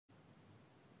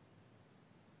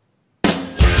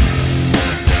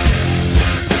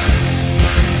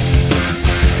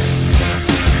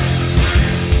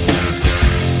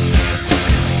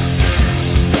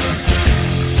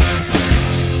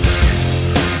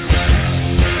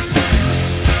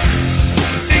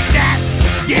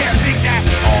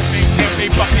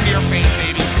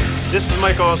This is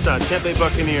Mike Allstott, Tampa Bay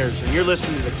Buccaneers, and you're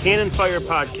listening to the Cannon Fire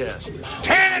Podcast.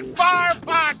 Cannon Fire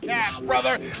Podcast,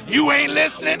 brother. You ain't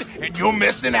listening, and you're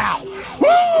missing out.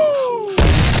 Woo!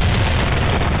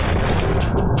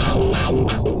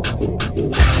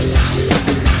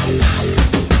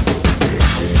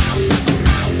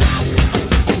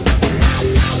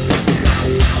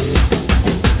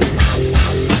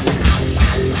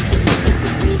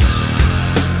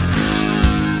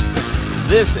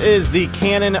 This is the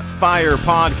Cannon Fire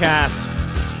Podcast.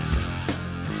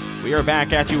 We are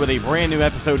back at you with a brand new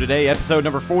episode today, episode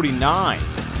number 49.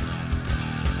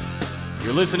 If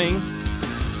you're listening,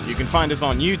 you can find us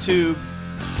on YouTube,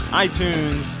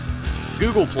 iTunes,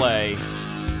 Google Play,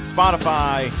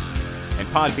 Spotify, and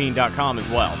Podbean.com as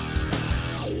well.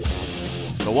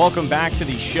 So welcome back to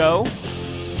the show.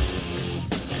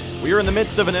 We are in the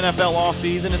midst of an NFL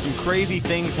offseason and some crazy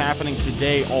things happening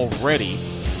today already.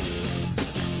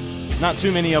 Not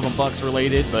too many of them Bucs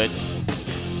related, but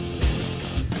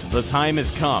the time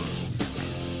has come.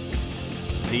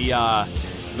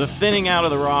 The thinning out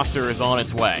of the roster is on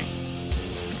its way,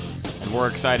 and we're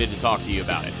excited to talk to you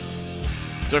about it.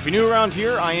 So if you're new around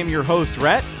here, I am your host,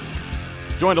 Rhett.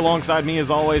 Joined alongside me, as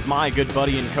always, my good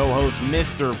buddy and co-host,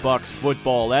 Mr. Bucs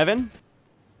Football, Evan.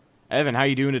 Evan, how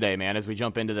you doing today, man, as we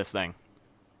jump into this thing?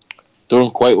 Doing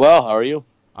quite well. How are you?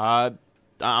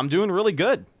 I'm doing really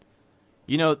good.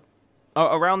 You know,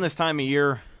 around this time of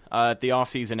year, at the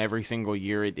offseason every single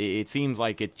year, it seems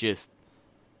like it's just,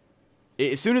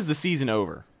 as soon as the season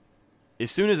over, as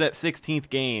soon as that 16th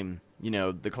game, you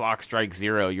know, the clock strikes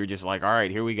zero, you're just like, all right,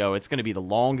 here we go. It's going to be the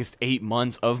longest 8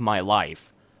 months of my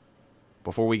life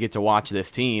before we get to watch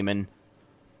this team. And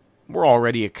we're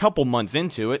already a couple months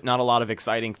into it. Not a lot of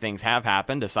exciting things have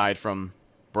happened, aside from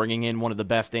bringing in one of the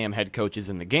best damn head coaches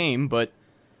in the game, but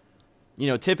you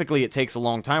know, typically it takes a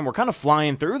long time. We're kind of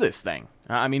flying through this thing.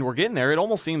 I mean, we're getting there. It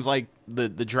almost seems like the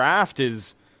draft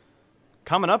is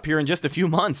coming up here in just a few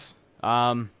months.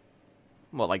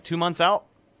 Like 2 months out?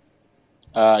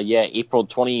 Yeah, April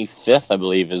 25th, I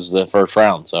believe, is the first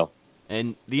round. So,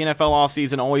 and the NFL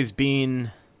offseason always being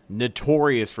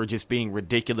notorious for just being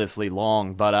ridiculously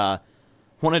long. But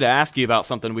wanted to ask you about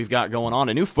something we've got going on.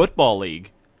 A new football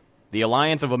league, the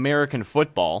Alliance of American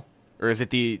Football, or is it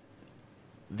the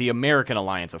American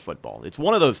Alliance of Football? It's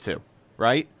one of those two,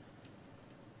 right?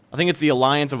 I think it's the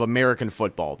Alliance of American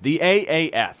Football. The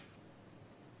AAF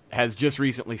has just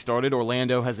recently started.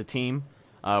 Orlando has a team.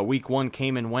 Week 1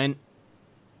 came and went.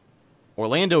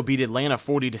 Orlando beat Atlanta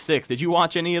 40-6. Did you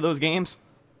watch any of those games?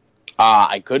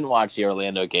 I couldn't watch the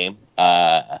Orlando game.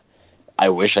 I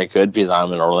wish I could because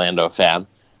I'm an Orlando fan.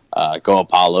 Go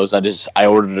Apollos. I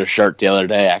ordered a shirt the other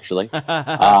day, actually.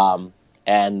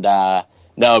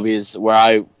 No, because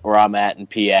where I'm at in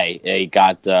PA, they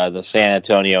got the San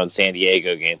Antonio and San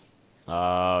Diego game.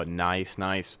 Oh, nice.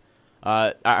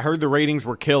 I heard the ratings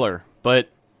were killer, but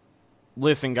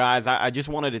listen, guys, I just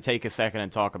wanted to take a second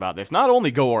and talk about this. Not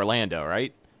only go Orlando,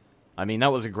 right? I mean,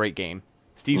 that was a great game.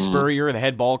 Steve Spurrier, the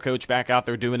head ball coach, back out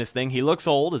there doing his thing. He looks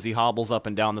old as he hobbles up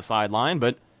and down the sideline,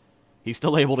 but he's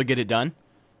still able to get it done.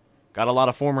 Got a lot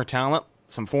of former talent,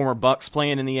 some former Bucs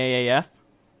playing in the AAF.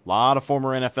 A lot of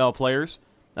former NFL players.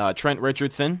 Trent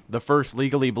Richardson, the first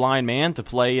legally blind man to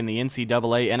play in the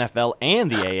NCAA, NFL,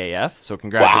 and the AAF. So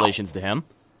congratulations to him.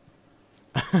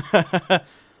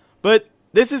 But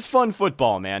this is fun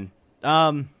football, man.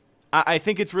 I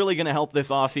think it's really going to help this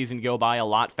offseason go by a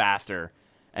lot faster.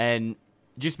 And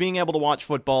just being able to watch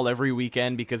football every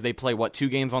weekend, because they play, 2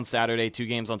 games on Saturday, 2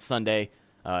 games on Sunday,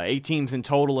 8 teams in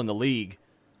total in the league.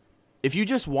 If you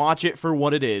just watch it for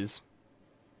what it is,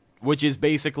 which is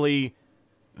basically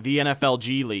the NFL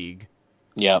G League.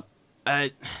 Yep.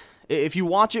 If you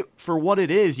watch it for what it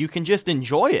is, you can just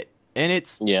enjoy it. And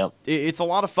it's a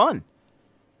lot of fun.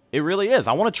 It really is.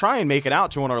 I want to try and make it out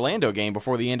to an Orlando game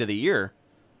before the end of the year.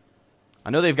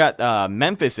 I know they've got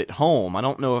Memphis at home. I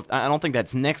don't think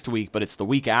that's next week, but it's the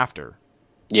week after.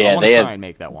 Yeah, I want to try and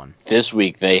make that one. This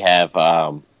week they have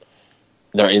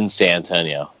they're in San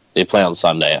Antonio. They play on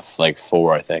Sunday at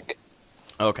 4, I think.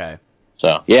 Okay.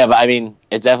 So, yeah, but I mean,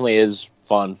 it definitely is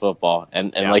fun football.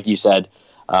 And like you said,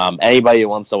 anybody who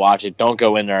wants to watch it, don't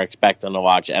go in there expecting to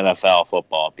watch NFL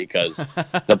football because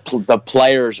the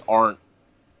players aren't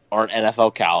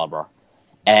NFL caliber,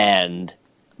 and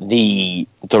the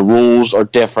rules are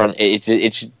different.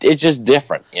 It's just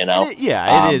different, you know.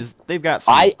 It is. They've got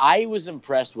some. I was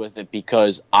impressed with it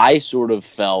because I sort of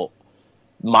felt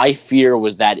my fear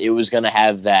was that it was going to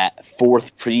have that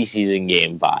 4th preseason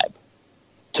game vibe,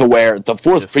 to where the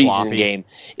 4th Just preseason sloppy. game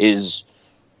is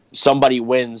somebody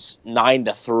wins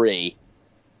 9-3,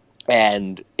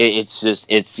 and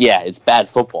it's bad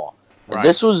football. Right.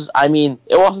 This was, I mean,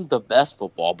 it wasn't the best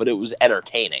football, but it was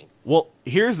entertaining. Well,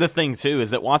 here's the thing, too,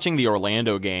 is that watching the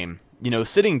Orlando game,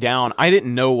 sitting down, I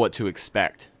didn't know what to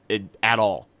expect at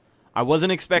all. I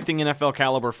wasn't expecting NFL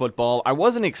caliber football. I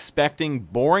wasn't expecting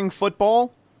boring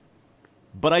football,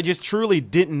 but I just truly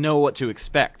didn't know what to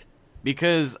expect.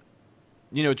 Because,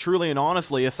 truly and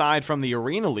honestly, aside from the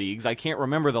arena leagues, I can't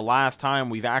remember the last time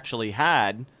we've actually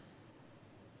had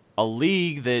a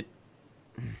league that,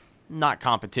 not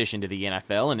competition to the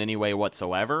NFL in any way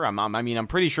whatsoever. I'm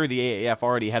pretty sure the AAF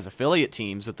already has affiliate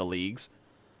teams with the leagues.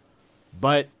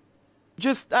 But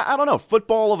just, I don't know,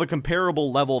 football of a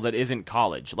comparable level that isn't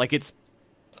college. Like, it's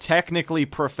technically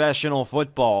professional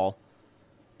football,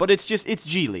 but it's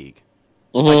G League.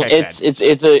 Mm-hmm. Like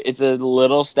it's a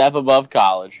little step above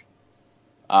college.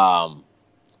 A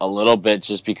little bit,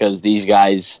 just because these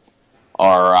guys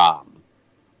are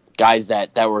guys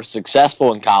that were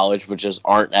successful in college, but just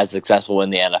aren't as successful in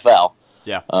the NFL.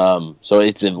 Yeah. So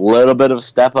it's a little bit of a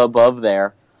step above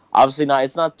there. Obviously not.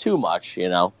 It's not too much,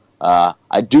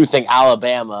 I do think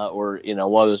Alabama or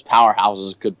one of those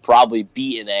powerhouses could probably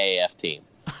beat an AAF team.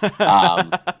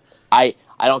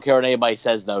 I don't care what anybody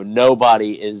says though.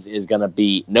 Nobody is going to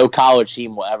beat. No college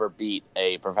team will ever beat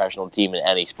a professional team in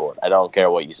any sport. I don't care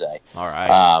what you say. All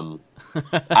right.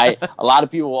 A lot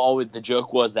of people always, the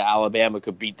joke was that Alabama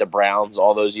could beat the Browns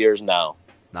all those years. No,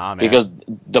 nah, man. Because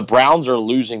the Browns are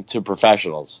losing to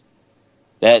professionals.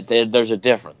 There's a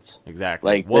difference.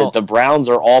 Exactly. Like the Browns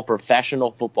are all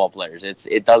professional football players.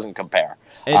 It doesn't compare.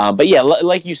 But yeah,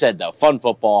 like you said though, fun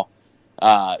football.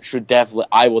 I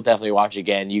will definitely watch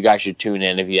again. You guys should tune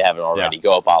in if you haven't already. Yeah.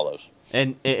 Go Apollos.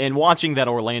 And watching that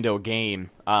Orlando game,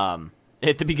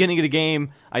 at the beginning of the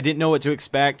game, I didn't know what to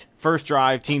expect. First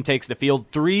drive, team takes the field,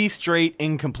 3 straight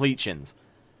incompletions.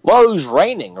 Well, it was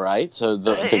raining, right? So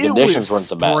the conditions weren't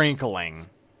the best. Sprinkling.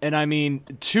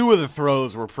 And 2 of the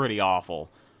throws were pretty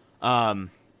awful.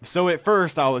 So at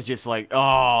first I was just like,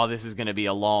 oh, this is going to be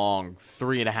a long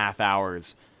 3.5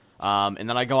 hours. And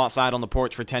then I go outside on the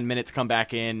porch for 10 minutes, come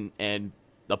back in, and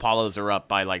the Apollos are up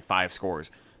by like 5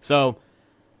 scores. So,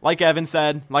 like Evan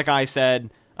said, like I said,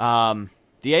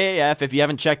 the AAF, if you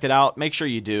haven't checked it out, make sure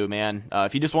you do, man.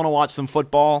 If you just want to watch some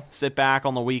football, sit back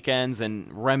on the weekends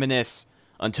and reminisce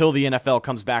until the NFL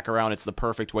comes back around, it's the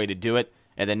perfect way to do it.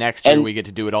 And then next year we get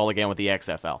to do it all again with the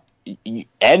XFL.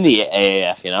 And the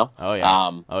AAF, Oh,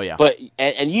 yeah. Oh, yeah. But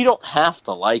and you don't have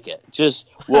to like it. Just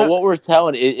what we're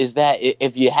telling is that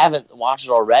if you haven't watched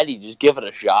it already, just give it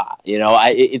a shot.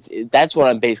 That's what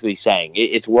I'm basically saying.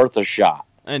 It's worth a shot.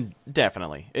 And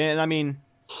definitely. And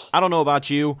I don't know about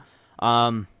you.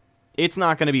 It's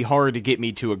not going to be hard to get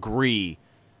me to agree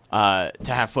to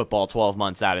have football 12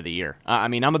 months out of the year.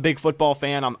 I'm a big football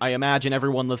fan. I imagine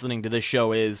everyone listening to this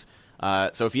show is.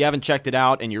 So if you haven't checked it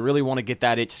out and you really want to get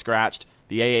that itch scratched,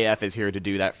 the AAF is here to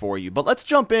do that for you. But let's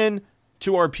jump in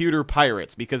to our Pewter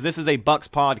Pirates, because this is a Bucks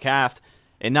podcast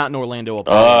and not an Orlando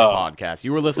Apollos podcast.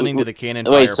 You were listening to the Cannon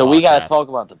Fire Wait, so podcast. We got to talk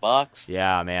about the Bucks?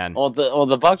 Yeah, man. Well,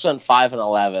 the Bucks went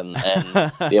 5-11,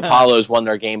 and the Apollos won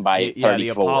their game by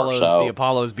 34. The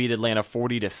Apollos beat Atlanta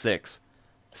 40-6.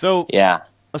 So yeah,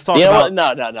 let's talk about.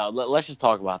 No. Let's just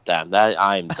talk about them.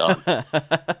 I'm done.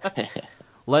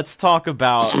 Let's talk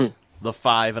about the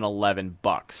 5-11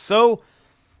 Bucks. So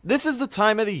this is the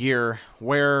time of the year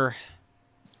where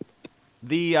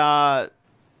the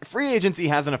free agency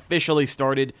hasn't officially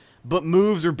started, but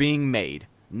moves are being made.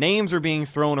 Names are being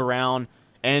thrown around,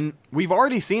 and we've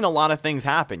already seen a lot of things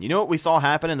happen. You know what we saw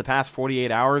happen in the past 48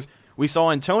 hours? We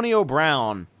saw Antonio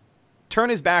Brown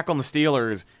turn his back on the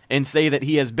Steelers and say that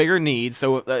he has bigger needs.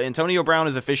 So Antonio Brown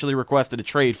has officially requested a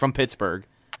trade from Pittsburgh.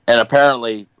 And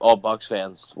apparently all Bucks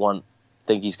fans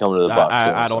think he's coming to the Bucks.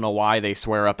 I don't know why they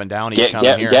swear up and down he's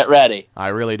coming here. Get ready. I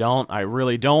really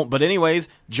don't. But anyways,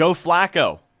 Joe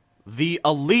Flacco, the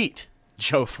elite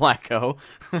Joe Flacco,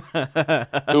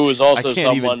 who was also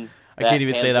someone I can't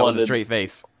even say that with a straight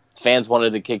face. Fans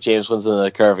wanted to kick James Winston in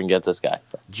the curve and get this guy.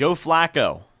 Joe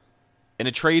Flacco, in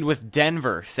a trade with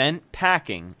Denver, sent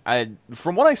packing.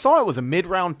 From what I saw, it was a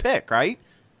mid-round pick, right?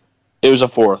 It was a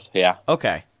 4th, yeah.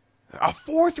 Okay. A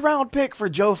 4th-round pick for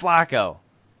Joe Flacco.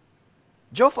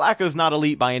 Joe Flacco's not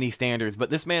elite by any standards, but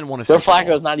this man won a Super Bowl. Joe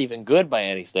Flacco's not even good by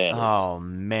any standards. Oh,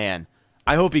 man.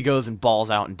 I hope he goes and balls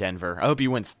out in Denver. I hope he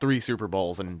wins 3 Super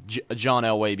Bowls and John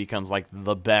Elway becomes like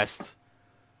the best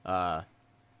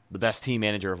team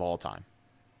manager of all time.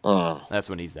 That's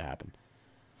what needs to happen.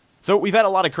 So we've had a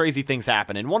lot of crazy things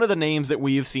happen, and one of the names that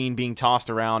we've seen being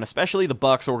tossed around, especially the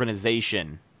Bucs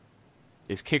organization,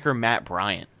 is kicker Matt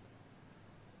Bryant.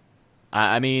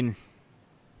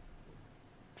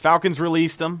 Falcons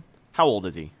released him. How old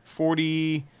is he?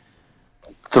 43.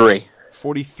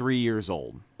 43 years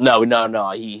old. No.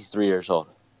 He's 3 years old.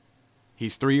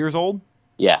 He's 3 years old?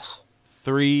 Yes.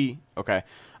 3. Okay.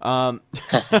 The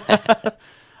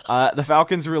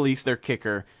Falcons released their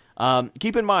kicker.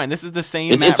 Keep in mind, this is the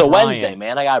same Matt It's a Bryant. Wednesday,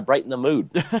 man. I got to brighten the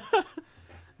mood.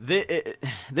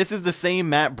 This is the same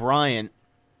Matt Bryant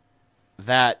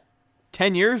that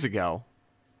 10 years ago,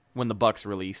 when the Bucs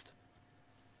released,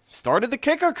 started the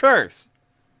kicker curse.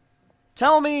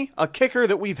 Tell me a kicker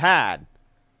that we've had,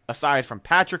 aside from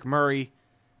Patrick Murray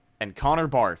and Connor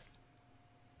Barth,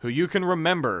 who you can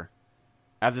remember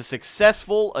as a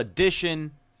successful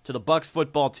addition to the Bucs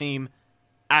football team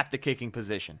at the kicking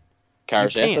position. Cairo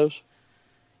Santos?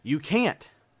 You can't.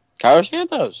 Cairo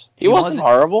Santos. He wasn't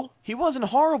horrible. He wasn't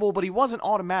horrible, but he wasn't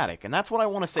automatic, and that's what I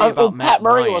want to say about Matt Pat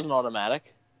Murray Bryant. wasn't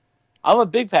automatic. I'm a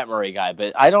big Pat Murray guy,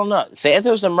 but I don't know.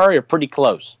 Santos and Murray are pretty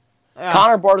close.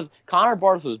 Connor Barth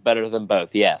was better than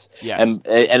both, yes. And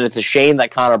it's a shame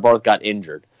that Connor Barth got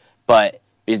injured, but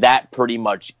because that pretty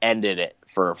much ended it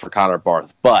for Connor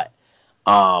Barth. But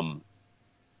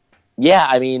yeah,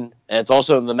 I mean, and it's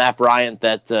also the Matt Bryant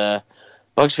that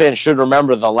Bucs fans should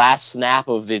remember. The last snap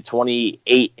of the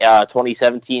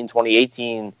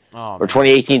 2017-2018 or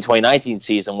 2018-2019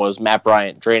 season was Matt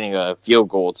Bryant draining a field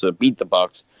goal to beat the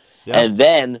Bucs. Yep. And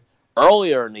then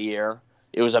earlier in the year,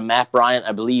 it was a Matt Bryant,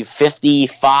 I believe,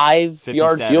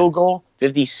 57-yard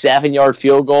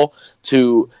field goal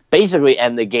to basically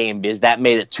end the game because that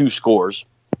made it 2 scores.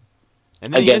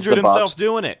 And then he injured himself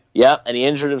doing it. Yep, and he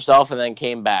injured himself and then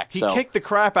came back. He kicked the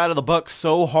crap out of the Bucs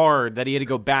so hard that he had to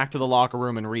go back to the locker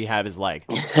room and rehab his leg.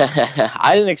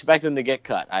 I didn't expect him to get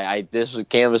cut. This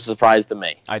came as a surprise to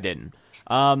me. I didn't.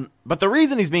 But the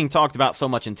reason he's being talked about so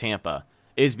much in Tampa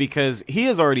is because he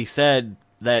has already said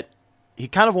that he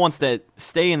kind of wants to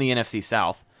stay in the NFC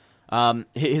South.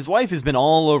 His wife has been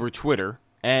all over Twitter,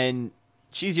 and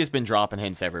she's just been dropping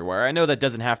hints everywhere. I know that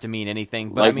doesn't have to mean anything,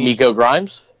 but like Miko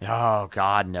Grimes? Oh,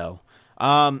 God, no.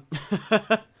 Let's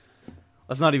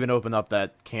not even open up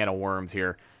that can of worms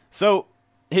here. So,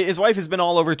 his wife has been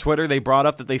all over Twitter. They brought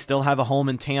up that they still have a home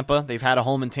in Tampa. They've had a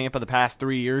home in Tampa the past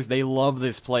 3 years. They love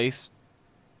this place.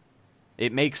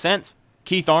 It makes sense.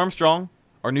 Keith Armstrong,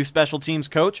 our new special teams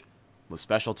coach, was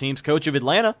special teams coach of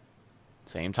Atlanta.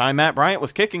 Same time Matt Bryant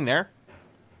was kicking there.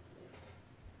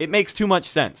 It makes too much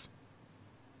sense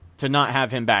to not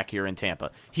have him back here in Tampa.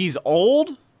 He's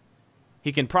old.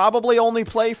 He can probably only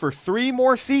play for 3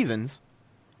 more seasons.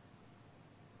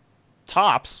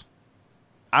 Tops.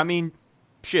 I mean,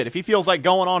 shit, if he feels like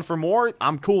going on for more,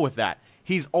 I'm cool with that.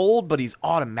 He's old, but he's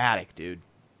automatic, dude.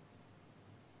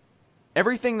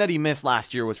 Everything that he missed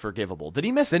last year was forgivable. Did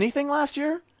he miss anything last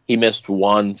year? He missed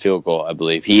 1 field goal, I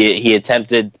believe. He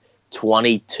attempted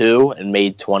 22 and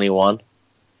made 21.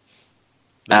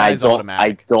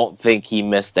 I don't think he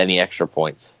missed any extra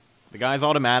points. The guy's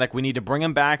automatic. We need to bring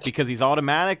him back because he's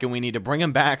automatic, and we need to bring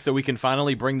him back so we can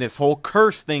finally bring this whole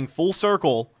curse thing full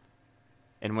circle.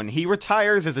 And when he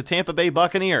retires as a Tampa Bay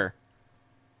Buccaneer,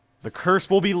 the curse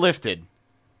will be lifted.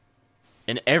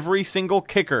 And every single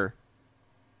kicker...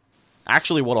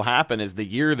 Actually, what will happen is the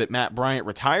year that Matt Bryant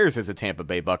retires as a Tampa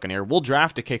Bay Buccaneer, we'll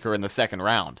draft a kicker in the 2nd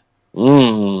round.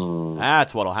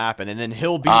 That's what will happen. And then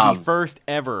he'll be the first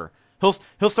ever.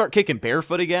 He'll start kicking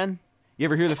barefoot again. You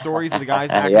ever hear the stories of the guys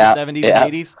back in the 70s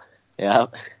and 80s? Yeah.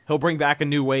 He'll bring back a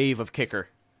new wave of kicker.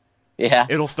 Yeah.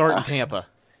 It'll start in Tampa.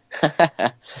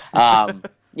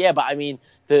 Yeah, but I mean,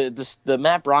 the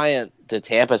Matt Bryant to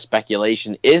Tampa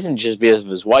speculation isn't just because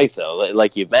of his wife, though,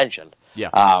 like you mentioned.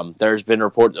 Yeah. There's been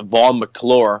reports. Vaughn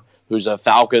McClure, who's a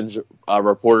Falcons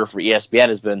reporter for ESPN,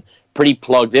 has been pretty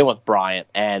plugged in with Bryant,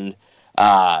 and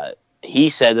he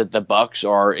said that the Bucs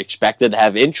are expected to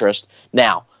have interest.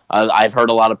 Now, I've heard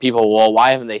a lot of people, well,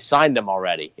 why haven't they signed him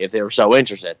already if they were so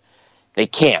interested? They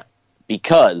can't,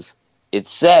 because it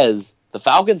says the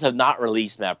Falcons have not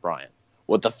released Matt Bryant.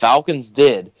 What the Falcons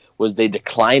did was they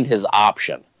declined his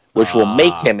option, which will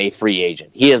make him a free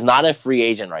agent. He is not a free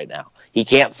agent right now. He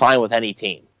can't sign with any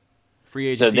team. Free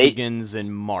agency begins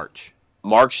in March.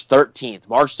 March 13th.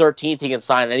 March 13th, he can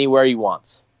sign anywhere he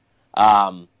wants.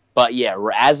 But yeah,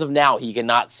 as of now, he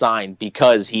cannot sign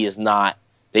because he is not.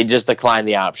 They just declined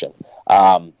the option.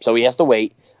 So he has to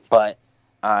wait. But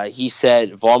he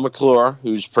said, Vaughn McClure,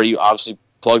 who's pretty obviously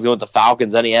plugged in with the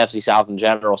Falcons and the NFC South in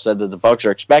general, said that the Bucs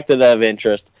are expected to have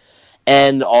interest.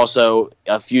 And also,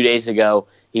 a few days ago,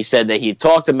 he said that he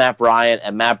talked to Matt Bryant,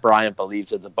 and Matt Bryant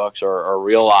believes that the Bucs are a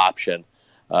real option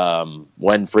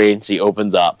when free agency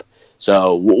opens up.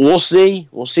 So we'll see.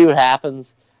 We'll see what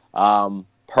happens.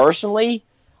 Personally,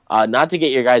 not to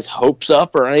get your guys' hopes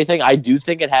up or anything, I do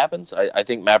think it happens. I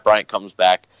think Matt Bryant comes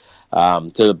back.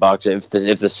 to the Bucs.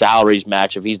 If the salaries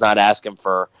match, if he's not asking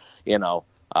for an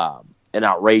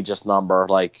outrageous number,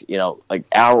 like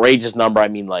outrageous number, I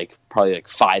mean like probably like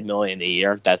 $5 million a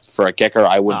year. That's for a kicker.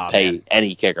 I wouldn't pay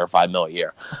any kicker $5 million a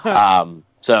year.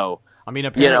 So I mean,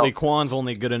 apparently Quan's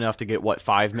only good enough to get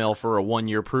 $5 million for a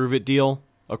 1-year prove it deal,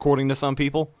 according to some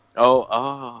people.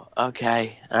 Oh,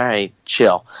 okay, all right,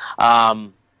 chill.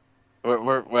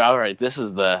 We're all right. This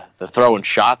is the Throwing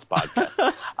Shots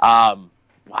podcast.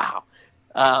 Wow.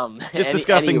 Just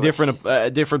discussing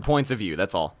different points of view.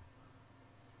 That's all.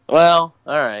 Well,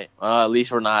 all right. At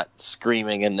least we're not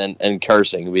screaming and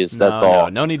cursing because that's all.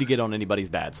 No need to get on anybody's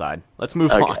bad side. Let's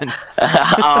move on.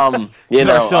 Get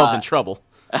ourselves in trouble.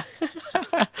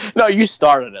 No, you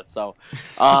started it, so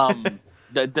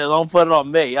don't put it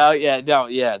on me. Oh yeah, no,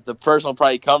 yeah. The person will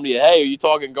probably come to you. Hey, are you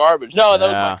talking garbage? No, that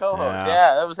was my co-host.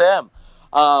 Yeah, that was him.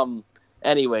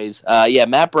 Anyways,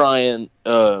 Matt Bryant.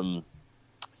 Yeah,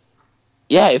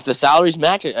 if the salaries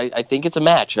match, I think it's a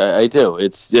match. I do.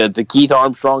 It's the Keith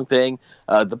Armstrong thing.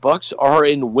 The Bucs are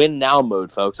in win now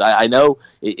mode, folks. I know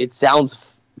it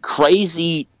sounds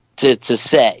crazy to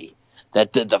say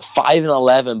that the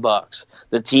 5-11 Bucs,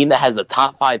 the team that has the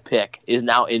top 5 pick, is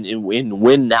now in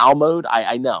win now mode.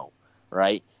 I know,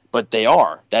 right? But they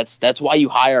are. That's why you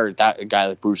hire a guy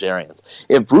like Bruce Arians.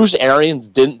 If Bruce Arians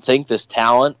didn't think this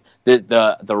talent,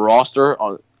 the roster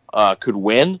could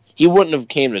win, he wouldn't have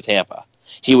came to Tampa.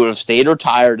 He would have stayed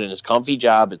retired in his comfy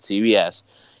job at CBS.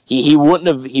 He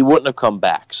wouldn't have come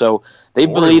back. So they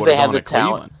believe they have the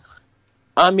talent.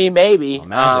 I mean, maybe.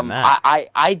 Imagine that.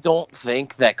 I don't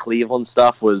think that Cleveland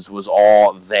stuff was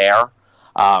all there.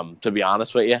 To be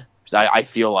honest with you, I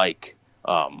feel like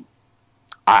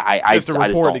just a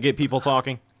report to get people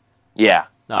talking. Yeah,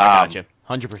 no, I got you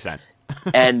 100%.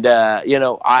 And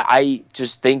I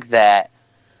just think that.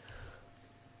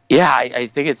 Yeah, I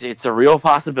think it's a real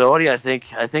possibility. I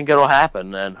think it'll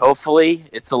happen, and hopefully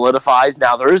it solidifies.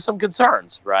 Now there is some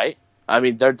concerns, right? I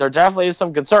mean, there definitely is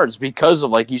some concerns because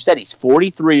of, like you said, he's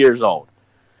 43 years old.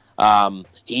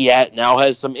 He now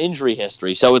has some injury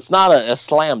history, so it's not a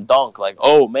slam dunk. Like,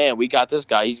 oh man, we got this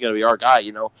guy; he's going to be our guy.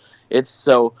 It's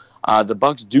so the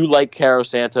Bucs do like Cairo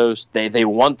Santos. They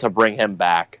want to bring him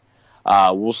back.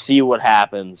 We'll see what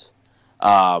happens.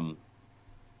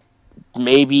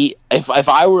 Maybe if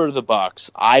I were the Bucs,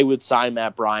 I would sign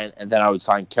Matt Bryant and then I would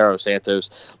sign Cairo Santos.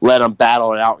 Let them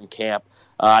battle it out in camp.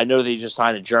 I know they just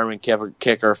signed a German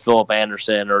kicker, Philip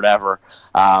Anderson or whatever.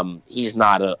 He's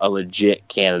not a legit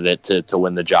candidate to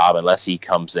win the job unless he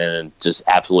comes in and just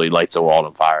absolutely lights the world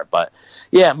on fire. But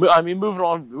yeah, I mean, moving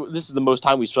on. This is the most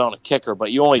time we spent on a kicker,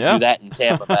 but you only do that in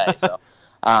Tampa Bay. So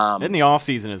in the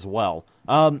offseason as well.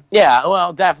 Yeah,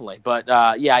 well, definitely. But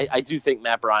I do think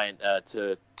Matt Bryant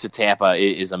to Tampa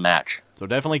is a match. So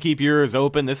definitely keep your ears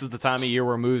open. This is the time of year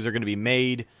where moves are going to be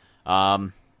made.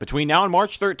 Between now and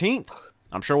March 13th,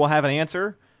 I'm sure we'll have an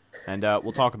answer, and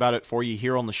we'll talk about it for you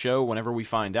here on the show whenever we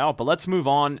find out. But let's move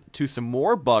on to some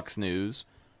more Bucs news.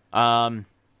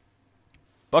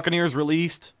 Buccaneers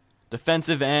released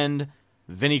defensive end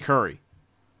Vinny Curry.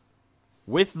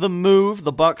 With the move,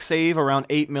 the Bucs save around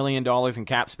 $8 million in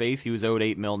cap space. He was owed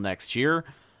 $8 million next year.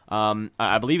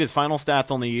 I believe his final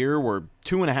stats on the year were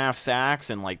 2.5 sacks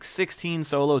and like 16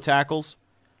 solo tackles.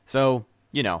 So,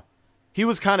 he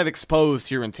was kind of exposed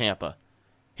here in Tampa.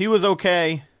 He was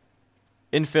okay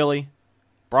in Philly.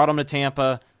 Brought him to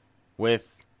Tampa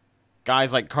with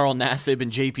guys like Carl Nassib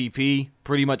and JPP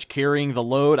pretty much carrying the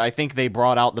load. I think they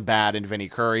brought out the bad in Vinny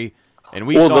Curry, and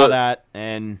we saw that,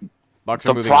 and Bucs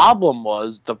are moving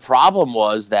on. The problem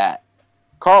was that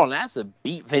Carl Nassib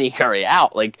beat Vinny Curry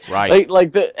out.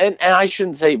 Right. And I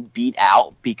shouldn't say beat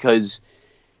out because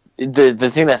the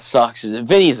thing that sucks is that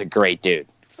Vinny's a great dude.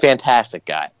 Fantastic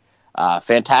guy.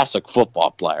 Fantastic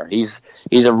football player. He's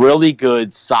a really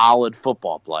good, solid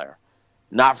football player.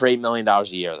 Not for $8 million a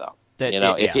year, though.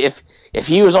 If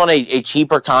he was on a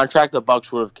cheaper contract, the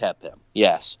Bucs would have kept him.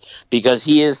 Yes, because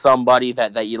he is somebody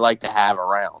that you like to have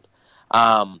around.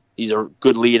 He's a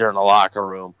good leader in the locker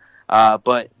room.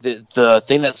 But the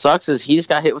thing that sucks is he just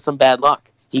got hit with some bad luck.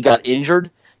 He got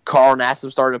injured. Carl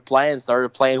Nassib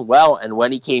started playing well, and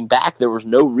when he came back, there was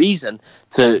no reason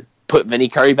to put Vinny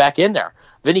Curry back in there.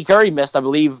 Vinny Curry missed, I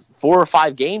believe, 4 or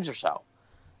 5 games or so.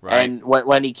 Right. And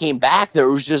when he came back, there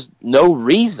was just no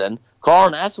reason. Carl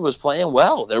Nassib was playing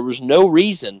well. There was no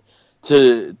reason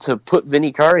to put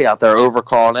Vinny Curry out there over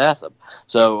Carl Nassib.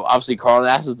 So, obviously, Carl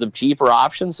Nassib is the cheaper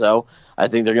option, so I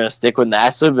think they're going to stick with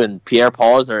Nassib and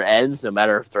Pierre-Paul as their ends, no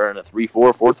matter if they're in a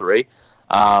 3-4,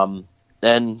 4-3.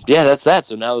 And, yeah, that's that.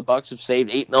 So now the Bucs have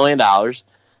saved $8 million. The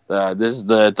This is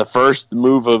the first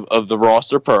move of the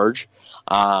roster purge.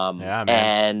 Yeah, man.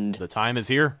 And the time is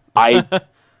here.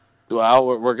 Well,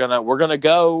 we're gonna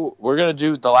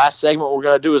do the last segment. We're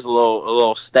gonna do is a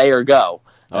little stay or go,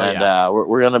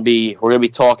 we're gonna be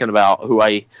talking about who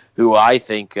I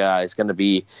think is gonna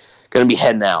be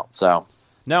heading out. So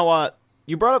now,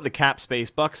 you brought up the cap space.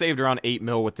 Buck saved around $8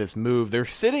 million with this move. They're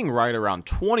sitting right around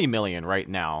 $20 million right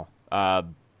now,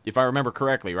 if I remember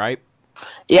correctly, right?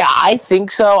 Yeah, I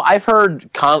think so. I've heard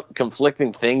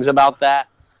conflicting things about that.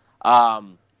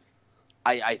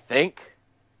 I think.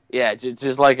 Yeah,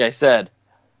 just like I said,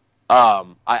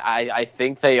 I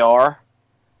think they are.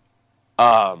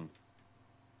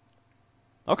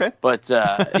 Okay. But,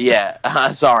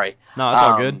 yeah, sorry. No, it's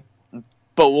all good.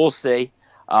 But we'll see.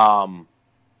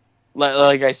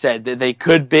 Like I said, they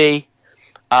could be.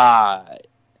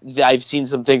 I've seen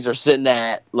some things are sitting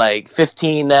at like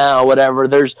 15 now, whatever.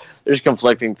 There's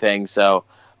conflicting things. So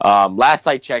last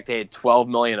I checked, they had 12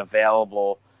 million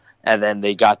available. And then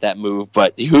they got that move,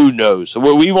 but who knows?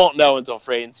 We won't know until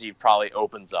free agency probably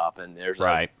opens up, and there's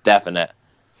a definite.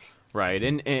 Right,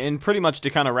 and pretty much to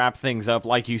kind of wrap things up,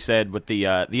 like you said, with the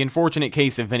unfortunate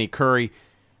case of Vinny Curry,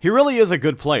 he really is a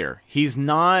good player. He's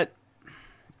not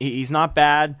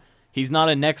bad. He's not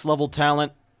a next level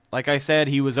talent. Like I said,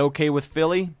 he was okay with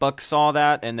Philly. Bucks saw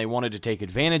that, and they wanted to take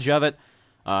advantage of it.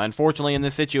 Unfortunately, in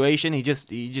this situation, he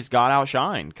just got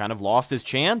outshined, kind of lost his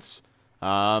chance.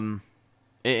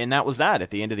 And that was that. At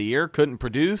the end of the year, couldn't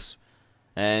produce,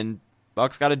 and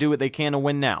Bucks got to do what they can to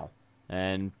win now.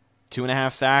 And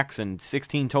 2.5 sacks and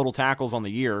 16 total tackles on the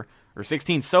year, or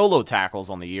 16 solo tackles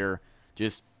on the year,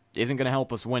 just isn't going to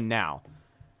help us win now.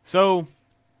 So,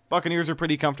 Buccaneers are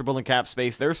pretty comfortable in cap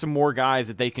space. There's some more guys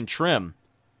that they can trim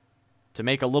to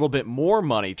make a little bit more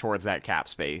money towards that cap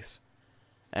space.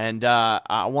 And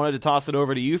I wanted to toss it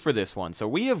over to you for this one. So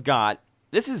we have got,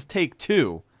 this is take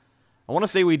 2. I want to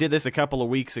say we did this a couple of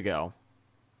weeks ago,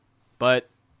 but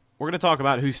we're going to talk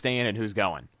about who's staying and who's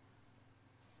going.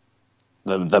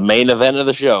 The main event of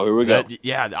the show. Here we go.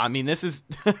 Yeah, I mean, this is...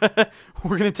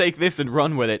 we're going to take this and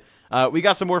run with it. We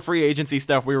got some more free agency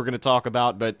stuff we were going to talk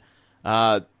about, but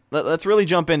let's really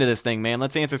jump into this thing, man.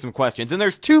 Let's answer some questions. And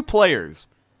there's 2 players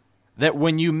that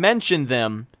when you mention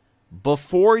them,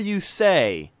 before you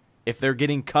say if they're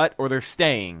getting cut or they're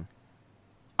staying,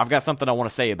 I've got something I want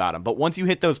to say about them. But once you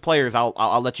hit those players,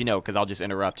 I'll let you know, because I'll just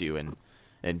interrupt you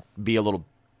and be a little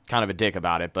kind of a dick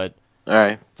about it. But all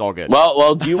right, it's all good.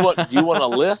 Well, do you want to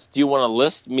list? Do you want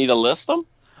to list them?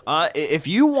 If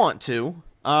you want to,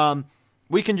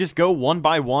 we can just go one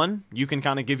by one. You can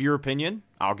kind of give your opinion.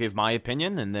 I'll give my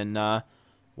opinion, and then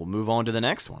we'll move on to the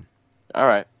next one. All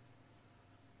right.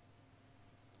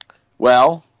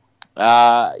 Well,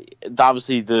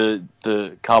 obviously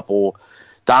the couple,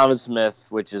 Donovan Smith,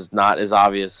 which is not as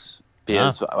obvious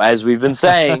because, as we've been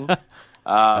saying,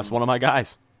 that's one of my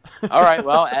guys. All right.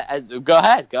 Well, go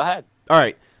ahead. All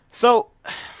right. So,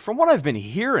 from what I've been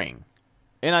hearing,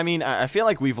 and I mean, I feel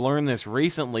like we've learned this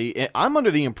recently, I'm under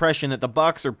the impression that the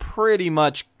Bucks are pretty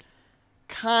much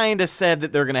kind of said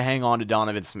that they're going to hang on to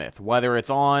Donovan Smith, whether it's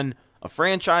on a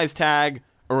franchise tag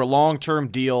or a long-term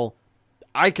deal.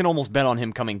 I can almost bet on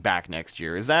him coming back next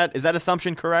year. Is that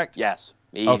assumption correct? Yes.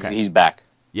 He's back.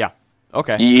 Yeah.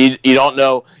 Okay. You don't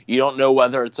know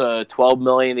whether it's a $12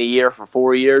 million a year for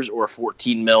 4 years or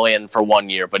 $14 million for 1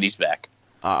 year, but he's back.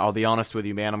 I'll be honest with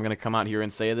you, man. I'm going to come out here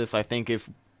and say this. I think if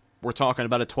we're talking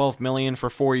about a $12 million for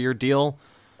 4-year deal,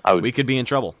 we could be in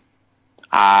trouble.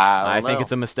 I think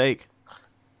it's a mistake.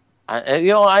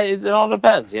 It all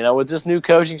depends. With this new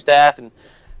coaching staff, and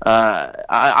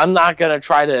I'm not going to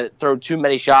try to throw too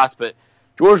many shots, but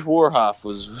George Warhoff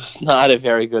was not a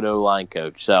very good O-line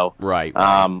coach. So right.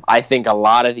 I think a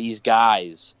lot of these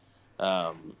guys,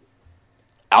 Ali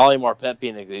Marpet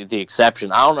being the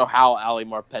exception, I don't know how Ali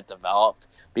Marpet developed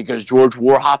because George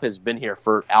Warhoff has been here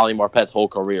for Ali Marpet's whole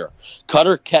career.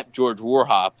 Cutter kept George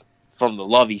Warhoff from the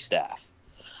Lovey staff.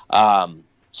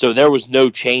 So there was no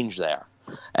change there.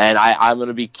 And I'm going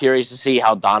to be curious to see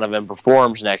how Donovan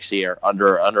performs next year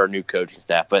under a new coaching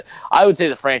staff. But I would say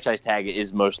the franchise tag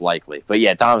is most likely. But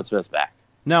yeah, Donovan Smith's back.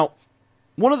 Now,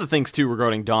 one of the things, too,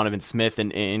 regarding Donovan Smith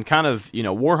and kind of,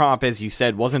 Warhoff, as you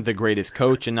said, wasn't the greatest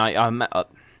coach. And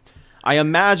I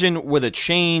imagine with a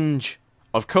change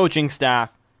of coaching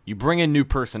staff, you bring in new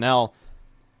personnel,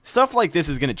 stuff like this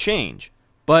is going to change.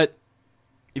 But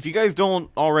if you guys don't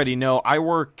already know, I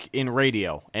work in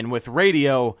radio. And with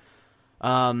radio,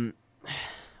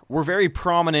 we're very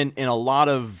prominent in a lot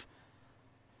of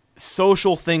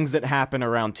social things that happen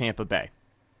around Tampa Bay.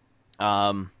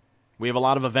 We have a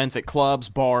lot of events at clubs,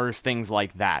 bars, things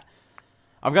like that.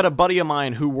 I've got a buddy of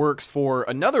mine who works for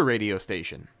another radio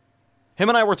station. Him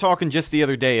and I were talking just the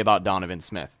other day about Donovan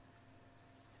Smith.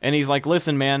 And he's like,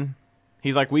 listen, man.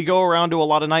 He's like, we go around to a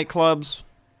lot of nightclubs.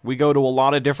 We go to a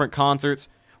lot of different concerts.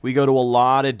 We go to a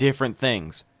lot of different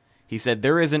things. He said,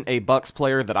 there isn't a Bucks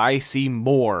player that I see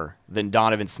more than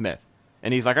Donovan Smith.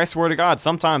 And he's like, I swear to God,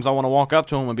 sometimes I want to walk up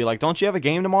to him and be like, don't you have a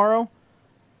game tomorrow?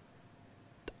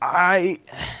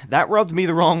 That rubbed me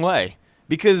the wrong way.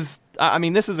 Because, I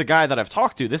mean, this is a guy that I've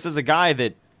talked to. This is a guy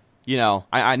that, you know,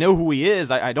 I know who he is.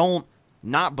 I don't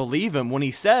not believe him when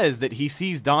he says that he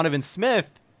sees Donovan Smith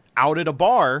out at a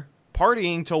bar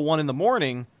partying till 1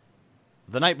 a.m.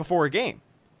 the night before a game.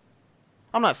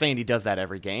 I'm not saying he does that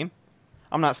every game.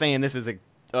 I'm not saying this is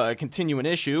a continuing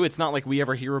issue. It's not like we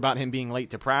ever hear about him being late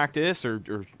to practice or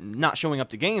not showing up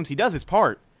to games. He does his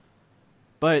part.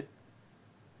 But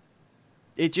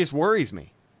it just worries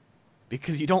me.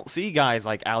 Because you don't see guys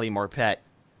like Ali Marpet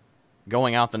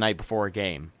going out the night before a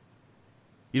game.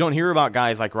 You don't hear about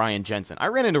guys like Ryan Jensen. I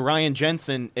ran into Ryan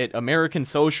Jensen at American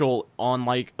Social on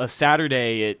like a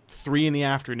Saturday at 3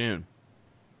 p.m.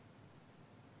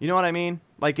 You know what I mean?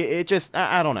 Like, it just,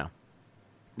 I don't know.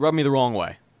 Rubbed me the wrong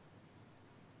way.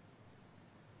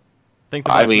 Think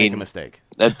that I make a mistake.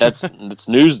 That's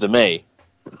news to me.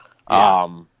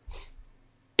 Yeah.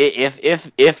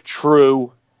 If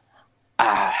true,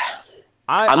 I'm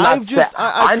not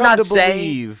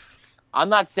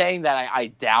saying that I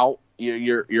doubt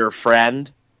your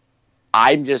friend.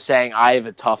 I'm just saying I have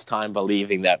a tough time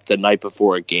believing that the night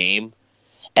before a game,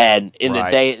 and in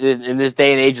this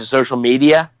day and age of social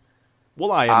media.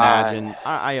 Well,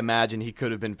 I imagine he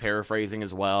could have been paraphrasing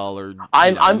as well, or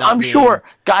I'm sure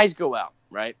guys go out,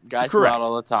 right? Guys go out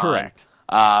all the time. Correct.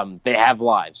 They have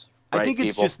lives. Right, I think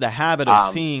it's people? just the habit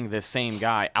of seeing the same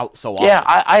guy out so often. Yeah,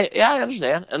 I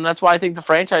understand, and that's why I think the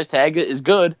franchise tag is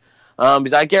good.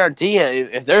 Because I guarantee you,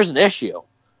 if there's an issue,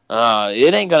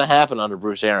 it ain't gonna happen under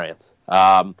Bruce Arians.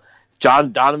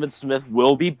 Donovan Smith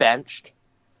will be benched.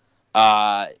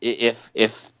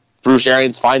 If Bruce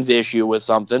Arians finds the issue with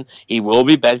something, he will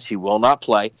be benched. He will not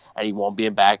play, and he won't be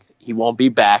back. He won't be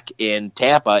back in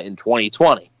Tampa in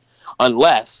 2020,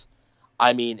 unless,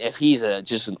 I mean, if he's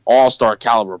just an all-star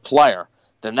caliber player,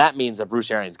 then that means that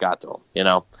Bruce Arians got to him, you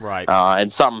know, right?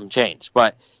 And something changed.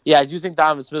 But yeah, I do think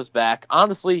Donovan Smith's back.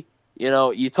 Honestly, you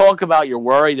know, you talk about you're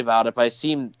worried about it, but you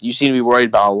seem to be worried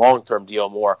about a long-term deal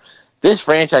more. This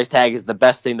franchise tag is the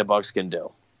best thing the Bucs can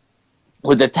do.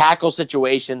 With the tackle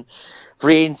situation,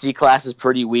 free agency class is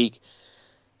pretty weak.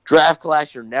 Draft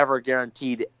class, you're never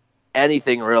guaranteed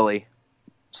anything really.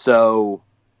 So,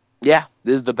 yeah,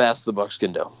 this is the best the Bucs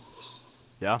can do.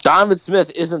 Yeah, Donovan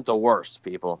Smith isn't the worst,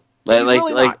 people. A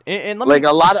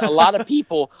lot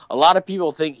of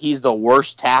people think he's the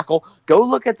worst tackle. Go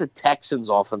look at the Texans'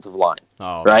 offensive line.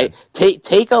 Oh, right?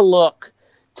 Take a look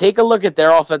at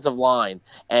their offensive line,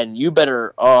 and you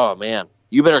better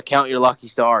count your lucky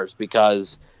stars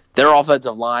because their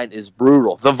offensive line is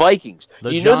brutal. The Vikings.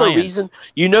 You know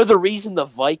the reason the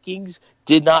Vikings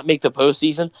did not make the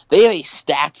postseason? They have a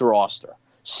stacked roster.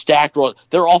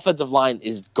 Their offensive line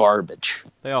is garbage.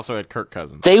 They also had Kirk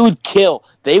Cousins. They would kill.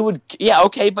 Yeah,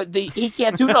 okay, but he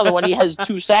can't do another one. He has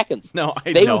 2 seconds. No,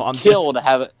 to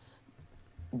have it.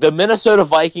 The Minnesota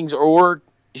Vikings or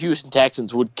Houston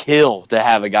Texans would kill to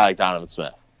have a guy like Donovan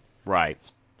Smith. Right.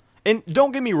 And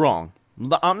don't get me wrong.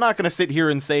 I'm not going to sit here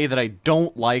and say that I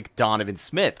don't like Donovan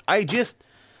Smith.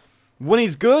 When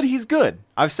he's good, he's good.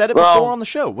 I've said it before on the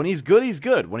show. When he's good, he's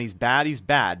good. When he's bad, he's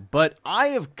bad. But I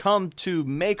have come to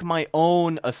make my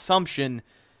own assumption,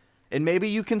 and maybe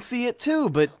you can see it too,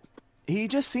 but he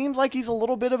just seems like he's a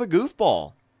little bit of a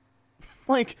goofball.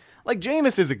 like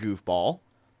Jameis is a goofball,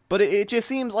 but it just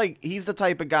seems like he's the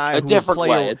type of guy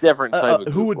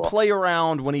who would play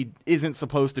around when he isn't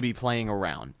supposed to be playing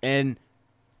around. And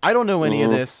I don't know any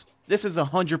of this. This is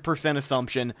 100%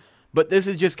 assumption. But this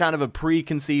is just kind of a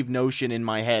preconceived notion in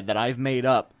my head that I've made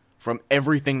up from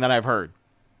everything that I've heard.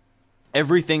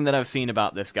 Everything that I've seen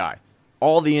about this guy.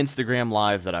 All the Instagram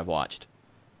lives that I've watched.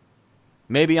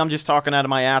 Maybe I'm just talking out of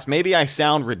my ass. Maybe I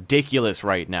sound ridiculous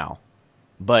right now.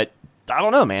 But I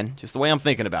don't know, man. Just the way I'm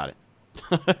thinking about it.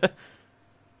 All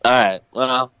right.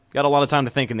 Well, got a lot of time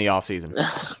to think in the offseason.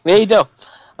 Yeah, you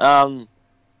do.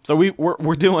 So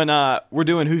we're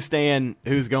doing who's staying,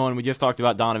 who's going. We just talked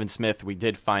about Donovan Smith. We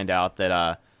did find out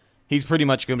that he's pretty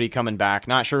much going to be coming back.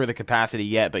 Not sure of the capacity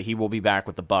yet, but he will be back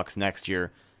with the Bucs next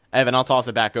year. Evan, I'll toss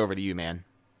it back over to you, man.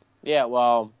 Yeah,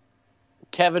 well,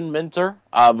 Kevin Minter.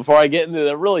 Before I get into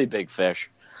the really big fish,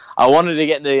 I wanted to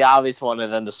get into the obvious one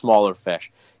and then the smaller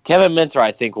fish. Kevin Minter,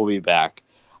 I think, will be back.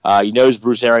 He knows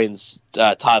Bruce Arians,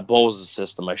 Todd Bowles'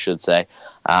 system, I should say.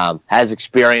 Has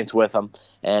experience with him,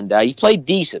 and he played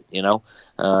decent, So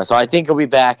I think he'll be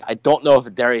back. I don't know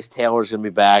if Darius Taylor's going to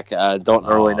be back. Don't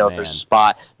really know if there's a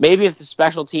spot. Maybe if the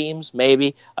special teams,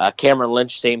 maybe. Cameron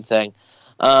Lynch, same thing.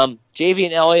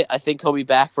 Javian Elliott, I think he'll be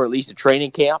back for at least a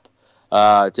training camp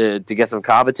to get some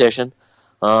competition.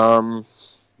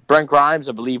 Brent Grimes,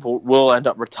 I believe, will end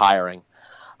up retiring.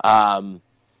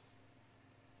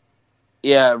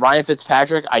 Yeah, Ryan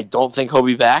Fitzpatrick, I don't think he'll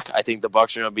be back. I think the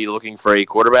Bucs are going to be looking for a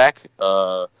quarterback,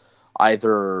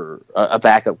 either a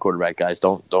backup quarterback. Guys,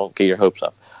 don't get your hopes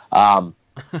up. I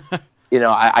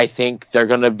think they're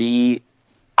going to be.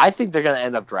 I think they're going to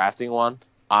end up drafting one,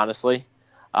 honestly,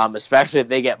 especially if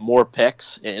they get more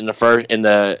picks from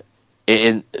a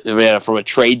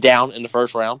trade down in the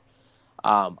first round.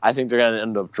 I think they're going to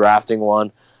end up drafting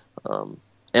one,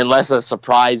 unless a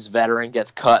surprise veteran gets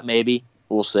cut. Maybe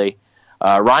we'll see.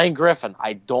 Ryan Griffin,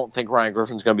 I don't think Ryan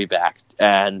Griffin's going to be back.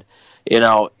 And,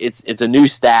 it's a new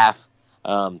staff.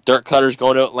 Dirk Cutter's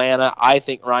going to Atlanta. I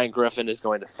think Ryan Griffin is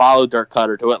going to follow Dirk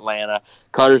Cutter to Atlanta.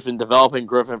 Cutter's been developing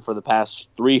Griffin for the past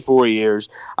 3-4 years.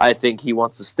 I think he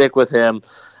wants to stick with him.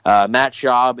 Matt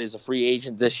Schaub is a free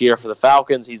agent this year for the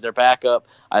Falcons. He's their backup.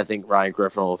 I think Ryan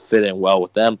Griffin will fit in well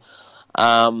with them.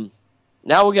 Now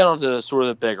we'll get on to sort of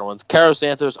the bigger ones. Carlos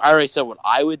Santos, I already said what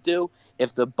I would do.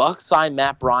 If the Bucs sign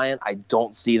Matt Bryant, I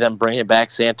don't see them bringing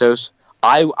back Santos.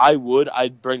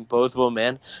 I'd bring both of them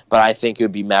in, but I think it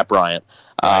would be Matt Bryant.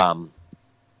 Right.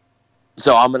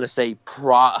 So I'm going to say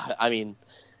I'm going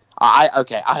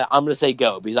to say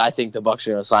go because I think the Bucs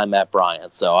are going to sign Matt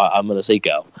Bryant. So I'm going to say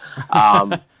go.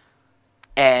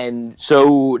 And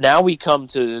so now we come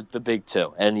to the big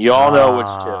two, and you all know which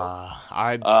two.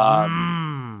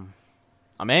 I'm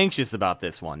anxious about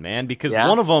this one, man, because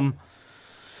one of them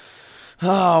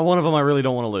I really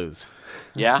don't want to lose.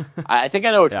 Yeah, I think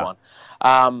I know which one.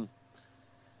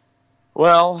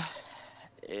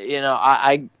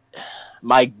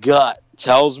 My gut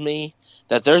tells me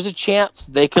that there's a chance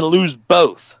they can lose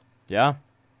both. Yeah.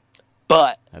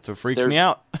 But that's what freaks me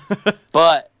out.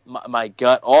 But my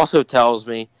gut also tells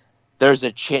me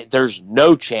there's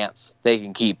no chance they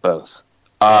can keep both.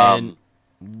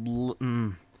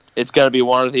 It's going to be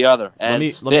one or the other. And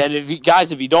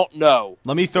if you don't know,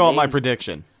 let me throw out my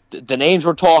prediction. The names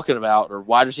we're talking about are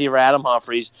wide receiver Adam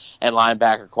Humphries and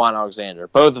linebacker Quan Alexander,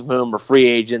 both of whom are free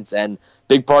agents and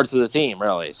big parts of the team,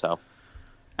 really. So,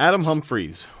 Adam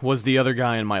Humphries was the other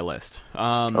guy in my list.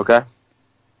 Okay.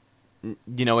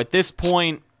 At this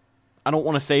point, I don't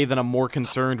want to say that I'm more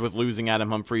concerned with losing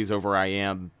Adam Humphries over I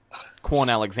am Quan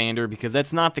Alexander, because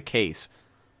that's not the case.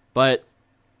 But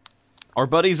our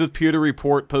buddies with Pewter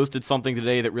Report posted something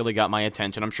today that really got my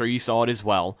attention. I'm sure you saw it as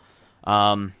well.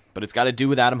 But it's got to do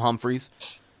with Adam Humphries.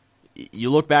 You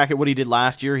look back at what he did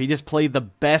last year, he just played the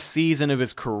best season of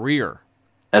his career.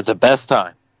 At the best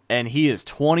time. And he is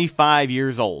 25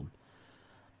 years old.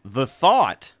 The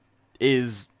thought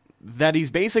is that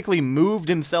he's basically moved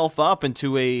himself up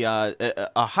into a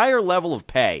higher level of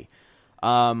pay.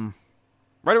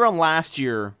 Right around last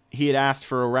year, he had asked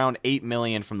for around $8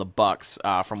 million from the Bucs,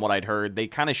 from what I'd heard. They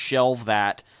kind of shelved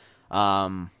that,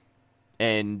 and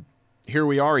here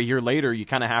we are a year later. You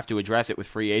kind of have to address it with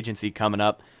free agency coming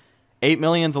up. $8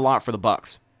 million's a lot for the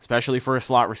Bucs, especially for a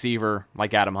slot receiver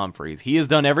like Adam Humphries. He has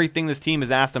done everything this team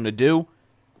has asked him to do.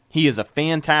 He is a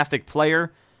fantastic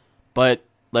player, but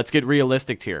let's get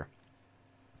realistic here.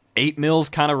 $8 million's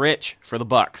kind of rich for the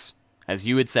Bucs, as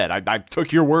you had said. I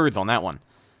took your words on that one.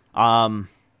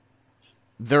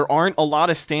 There aren't a lot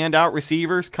of standout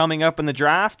receivers coming up in the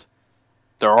draft.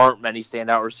 There aren't many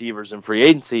standout receivers in free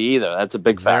agency either. That's a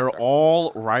big factor. They're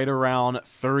all right around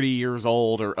 30 years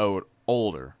old or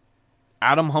older.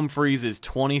 Adam Humphries is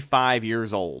 25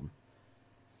 years old.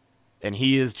 And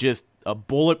he is just a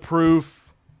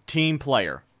bulletproof team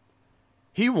player.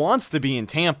 He wants to be in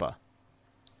Tampa.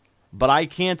 But I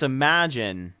can't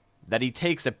imagine that he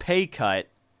takes a pay cut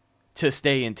to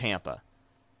stay in Tampa.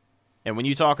 And when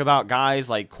you talk about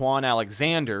guys like Quan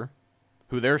Alexander,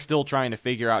 who they're still trying to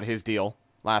figure out his deal,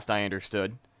 last I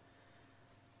understood,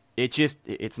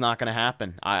 it's not going to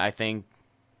happen. I think,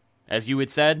 as you had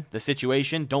said, the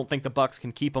situation, don't think the Bucs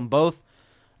can keep them both.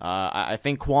 I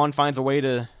think Quan finds a way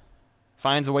to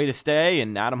stay,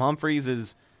 and Adam Humphries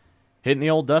is hitting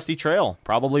the old dusty trail,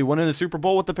 probably winning the Super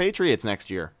Bowl with the Patriots next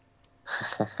year.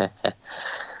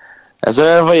 That's what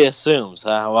everybody assumes.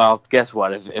 Well, guess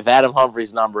what? If Adam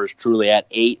Humphries' number is truly at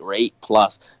 8 or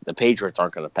 8+, the Patriots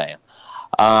aren't going to pay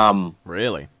him.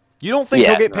 Really? You don't think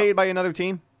he'll get paid by another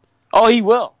team? Oh, he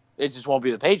will. It just won't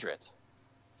be the Patriots.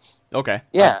 Okay.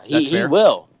 Yeah, he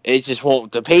will. It just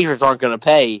won't. The Patriots aren't going to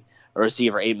pay a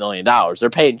receiver $8 million. They're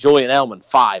paying Julian Edelman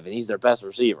 $5 million, and he's their best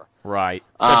receiver. Right,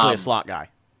 especially a slot guy.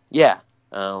 Yeah.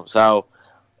 So,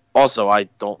 also, I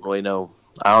don't really know.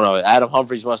 I don't know. Adam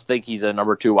Humphries must think he's a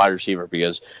number 2 wide receiver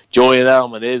because Julian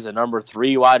Edelman is a number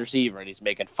 3 wide receiver, and he's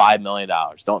making $5 million.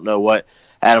 Don't know what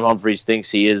Adam Humphries thinks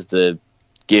he is to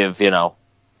give,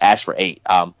 ask for 8.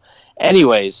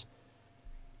 Anyways,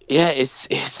 yeah, it's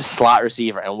a slot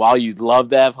receiver, and while you'd love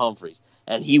to have Humphries,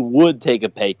 and he would take a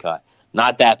pay cut,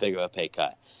 not that big of a pay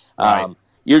cut. Right.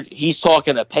 He's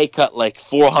talking a pay cut like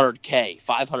 $400K,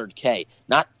 $500K,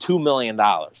 not $2 million.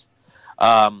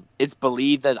 It's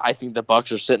believed that I think the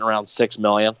Bucs are sitting around $6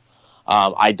 million.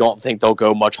 I don't think they'll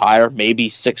go much higher, maybe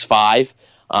 6.5,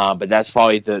 but that's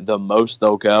probably the most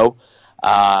they'll go.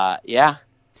 Yeah,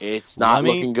 it's not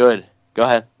looking good. Go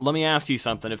ahead. Let me ask you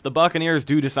something. If the Buccaneers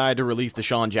do decide to release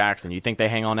Deshaun Jackson, you think they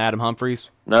hang on Adam Humphries?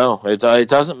 No, it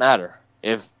doesn't matter.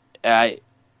 If I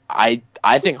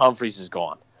think Humphries is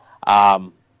gone.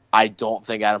 I don't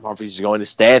think Adam Humphries is going to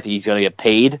stay. I think he's going to get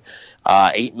paid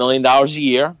 $8 million a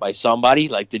year by somebody,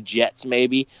 like the Jets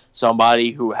maybe,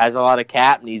 somebody who has a lot of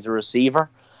cap, needs a receiver.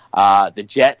 The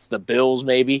Jets, the Bills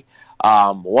maybe.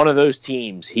 One of those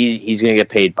teams he's going to get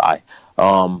paid by.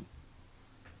 And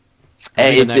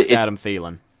the next Adam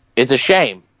Thielen. It's a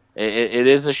shame. It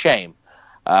is a shame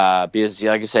because,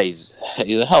 like I say, he's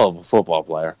a hell of a football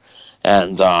player.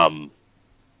 And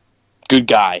good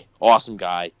guy, awesome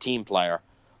guy, team player.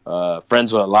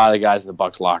 Friends with a lot of the guys in the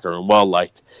Bucs locker room, well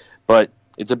liked. But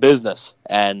it's a business,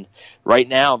 and right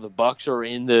now the Bucs are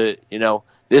in the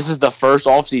this is the first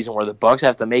offseason where the Bucs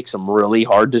have to make some really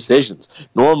hard decisions.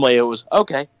 Normally it was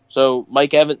okay. So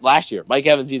Mike Evans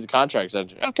needs a contract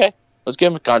extension. Okay, let's give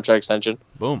him a contract extension.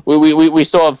 Boom. We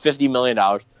still have $50 million.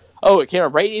 Oh,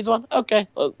 Cameron Brate needs one. Okay,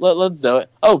 let's do it.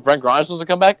 Oh, Brent Grimes wants to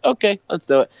come back. Okay, let's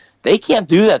do it. They can't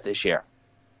do that this year,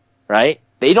 right?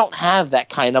 They don't have that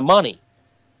kind of money.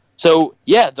 So,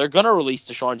 yeah, they're going to release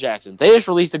Deshaun Jackson. They just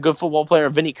released a good football player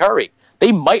in Vinny Curry.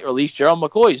 They might release Gerald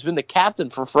McCoy, who's been the captain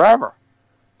for forever.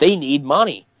 They need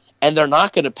money, and they're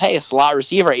not going to pay a slot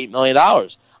receiver $8 million.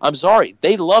 I'm sorry.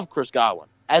 They love Chris Godwin,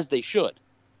 as they should.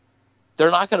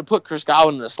 They're not going to put Chris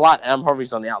Godwin in the slot and Adam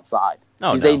Humphries on the outside.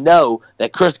 Because they know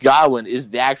that Chris Godwin is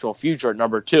the actual future at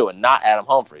number 2 and not Adam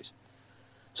Humphries.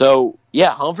 So, yeah,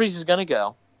 Humphries is going to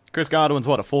go. Chris Godwin's,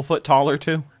 what, a full foot taller,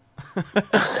 too?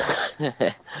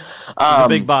 He's a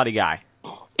big body guy.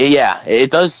 Yeah, it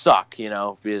does suck,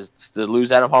 because to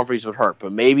lose Adam Humphries would hurt.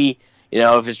 But maybe,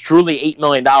 if it's truly $8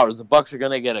 million, the Bucs are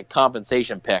going to get a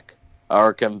compensation pick or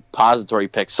a compository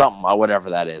pick, something, whatever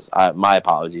that is. My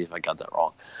apologies if I got that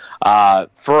wrong.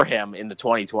 For him in the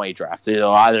 2020 draft.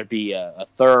 It'll either be a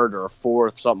third or a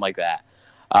fourth, something like that.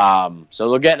 So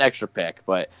they'll get an extra pick.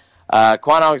 But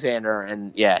Quan Alexander,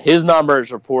 and yeah, his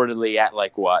numbers reportedly at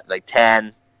like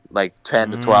 10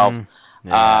 to 12.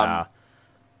 Yeah.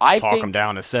 I Talk think them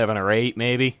down to 7 or 8,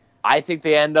 maybe. I think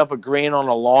they end up agreeing on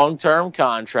a long-term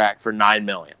contract for $9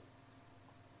 million.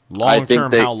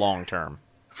 Long-term, how long-term?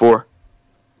 4.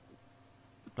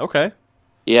 Okay.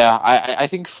 Yeah, I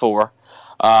think 4.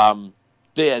 The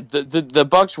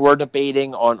Bucs were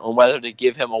debating on whether to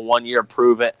give him a 1-year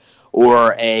prove it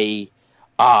or a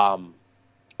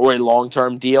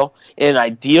long-term deal. In an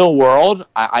ideal world,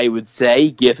 I would say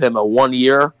give him a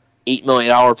 1-year, $8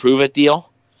 million prove it deal.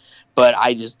 But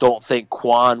I just don't think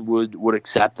Quan would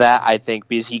accept that. I think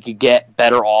because he could get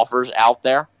better offers out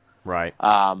there. Right.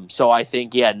 So I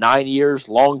think, 9 years,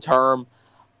 long-term,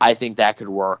 I think that could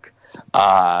work.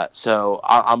 So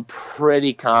I'm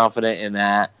pretty confident in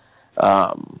that.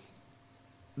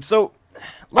 So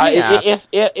let me ask.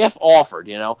 If offered,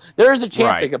 there is a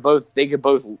chance Right. they could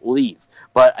both leave,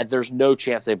 but there's no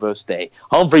chance they both stay.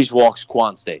 Humphries walks,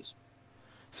 Quan stays.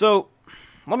 So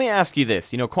let me ask you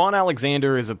this. Quan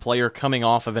Alexander is a player coming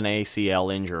off of an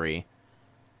ACL injury.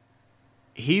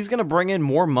 He's going to bring in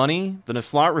more money than a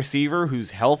slot receiver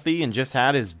who's healthy and just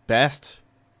had his best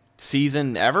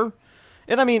season ever.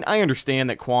 And I mean, I understand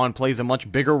that Quan plays a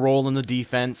much bigger role in the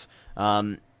defense.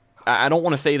 I don't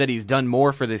want to say that he's done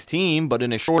more for this team, but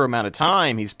in a shorter amount of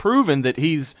time, he's proven that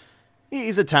he's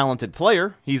a talented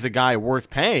player. He's a guy worth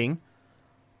paying.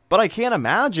 But I can't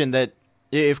imagine that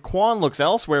if Quan looks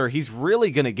elsewhere, he's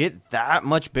really going to get that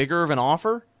much bigger of an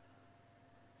offer.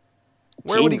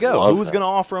 Where would he go? Who's going to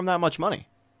offer him that much money?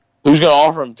 Who's going to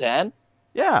offer him 10?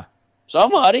 Yeah.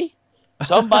 Somebody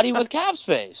with cap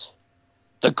space.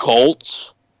 The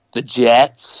Colts, the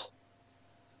Jets.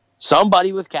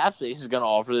 Somebody with cap space is going to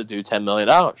offer the dude $10 million.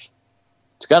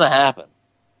 It's going to happen.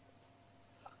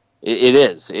 It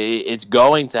is. It's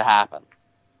going to happen.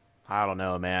 I don't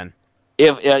know, man.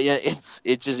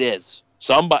 It just is.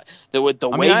 Somebody the way the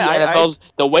way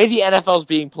the NFL's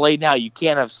being played now, you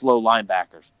can't have slow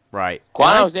linebackers. Right.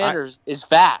 Quan Alexander is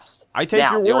fast. I take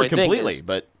your word completely,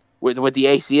 but with the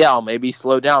ACL, maybe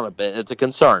slow down a bit. It's a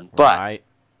concern, but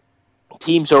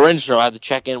teams who are injured will have to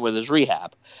check in with his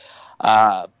rehab.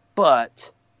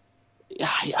 But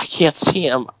I can't see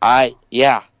him. I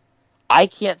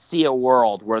can't see a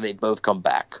world where they both come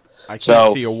back. I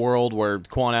can't see a world where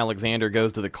Quan Alexander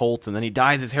goes to the Colts and then he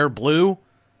dyes his hair blue.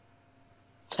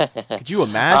 Could you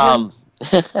imagine?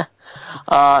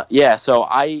 Yeah. So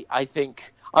I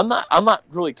think I'm not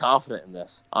really confident in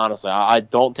this. Honestly, I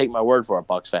don't take my word for it,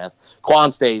 Bucs fans. Quan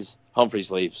stays,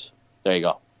 Humphries leaves. There you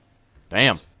go.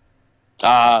 Damn.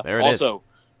 There it is. Also,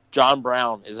 John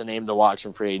Brown is a name to watch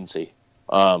in free agency.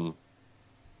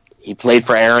 He played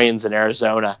for Arians in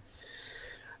Arizona.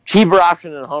 Cheaper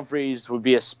option than Humphries would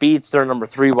be a speedster, number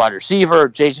 3 wide receiver.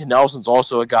 J.J. Nelson's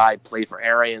also a guy played for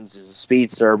Arians, is a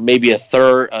speedster. Maybe a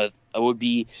third would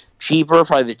be cheaper,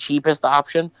 probably the cheapest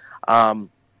option.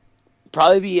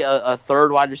 Probably be a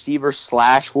third wide receiver /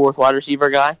 4th wide receiver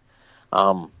guy.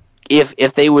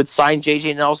 If they would sign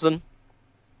J.J. Nelson,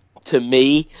 to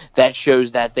me, that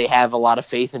shows that they have a lot of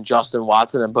faith in Justin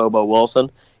Watson and Bobo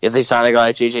Wilson. If they sign a guy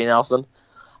like J.J. Nelson.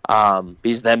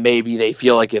 Because then maybe they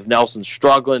feel like if Nelson's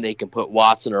struggling, they can put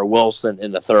Watson or Wilson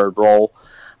in the third role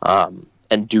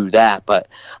and do that. But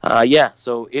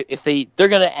so if they're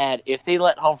going to add, if they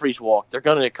let Humphries walk, they're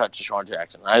going to cut DeSean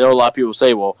Jackson. I know a lot of people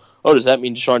say, well, does that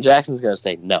mean DeSean Jackson's going to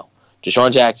stay? No,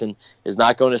 DeSean Jackson is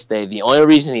not going to stay. The only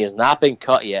reason he has not been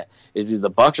cut yet is because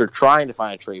the Bucs are trying to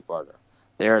find a trade partner.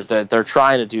 They're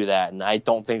trying to do that, and I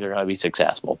don't think they're going to be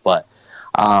successful. But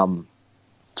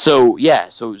So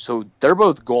they're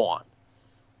both gone.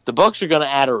 The Bucs are going to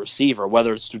add a receiver,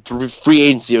 whether it's through free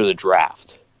agency or the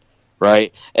draft,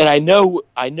 right? And I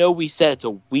know we said it's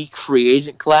a weak free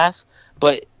agent class,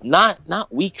 but not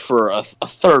weak for a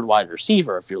third wide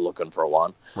receiver if you're looking for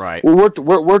one. Right.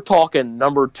 We're talking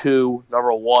number 2,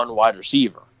 number 1 wide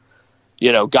receiver.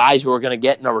 You know, guys who are going to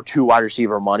get number 2 wide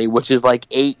receiver money, which is like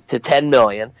 $8 to $10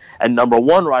 million, and number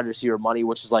 1 wide receiver money,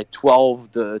 which is like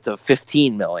 $12 to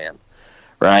 $15 million.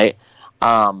 Right?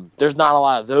 There's not a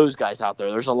lot of those guys out there.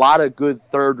 There's a lot of good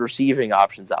third receiving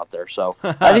options out there. So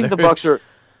I think the Bucs are.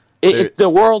 The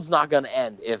world's not going to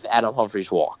end if Adam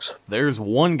Humphries walks. There's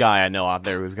one guy I know out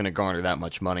there who's going to garner that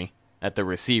much money at the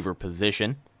receiver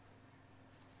position.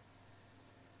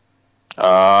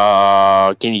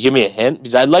 Can you give me a hint?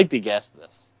 Because I'd like to guess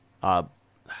this.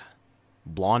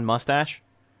 Blonde mustache.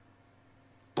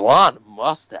 Blonde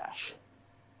mustache.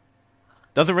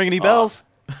 Doesn't ring any bells.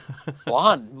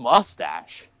 Blonde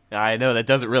mustache. I know that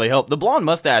doesn't really help. The blonde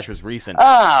mustache was recent.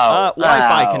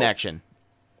 Wi-Fi connection.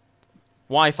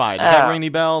 Wi-Fi. Does that ring any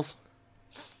bells?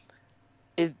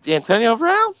 Is Antonio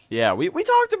Brown? Yeah, we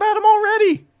talked about him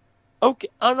already. Okay,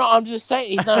 I'm just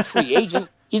saying he's not a free agent.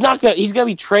 He's gonna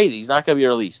be traded. He's not gonna be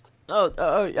released. Yeah,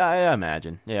 I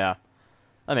imagine. Yeah,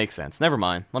 that makes sense. Never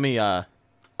mind. Let me.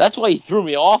 That's why he threw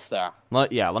me off there.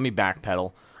 Let me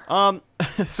backpedal.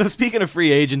 So speaking of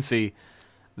free agency.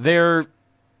 There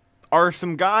are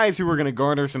some guys who are going to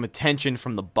garner some attention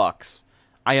from the Bucs.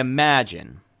 I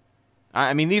imagine.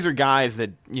 I mean, these are guys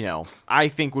that, I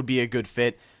think would be a good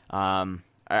fit.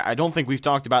 I don't think we've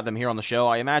talked about them here on the show.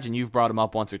 I imagine you've brought them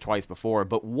up once or twice before.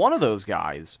 But one of those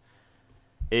guys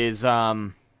is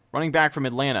running back from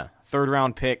Atlanta,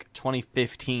 3rd-round pick,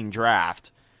 2015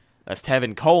 draft. That's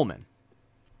Tevin Coleman.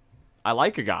 I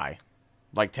like a guy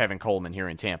like Tevin Coleman here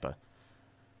in Tampa.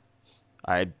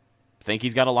 I think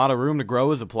he's got a lot of room to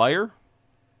grow as a player.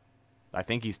 I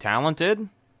think he's talented.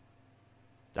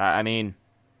 I mean,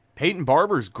 Peyton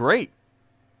Barber's great.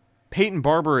 Peyton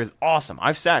Barber is awesome.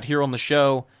 I've sat here on the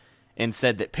show and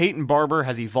said that Peyton Barber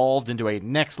has evolved into a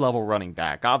next-level running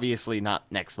back. Obviously not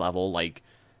next level like,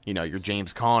 your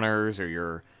James Connors or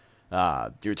your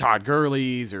Todd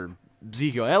Gurley's or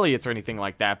Ezekiel Elliott's or anything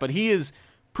like that, but he is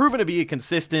proven to be a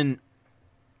consistent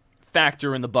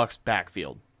factor in the Bucs'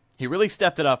 backfield. He really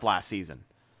stepped it up last season.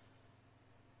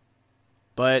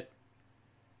 But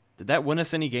did that win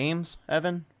us any games,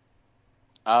 Evan?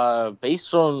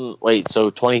 Based on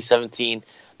 2017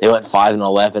 they went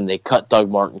 5-11. They cut Doug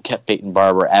Martin, kept Peyton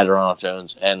Barber, added Ronald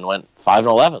Jones, and went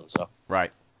 5-11. So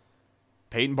right,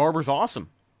 Peyton Barber's awesome,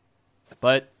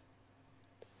 but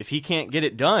if he can't get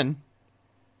it done,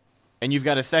 and you've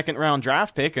got a 2nd-round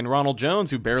draft pick and Ronald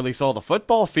Jones who barely saw the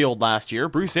football field last year,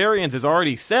 Bruce Arians has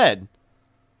already said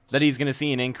that he's going to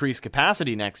see an increased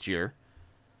capacity next year.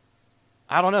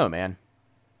 I don't know, man.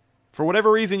 For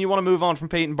whatever reason you want to move on from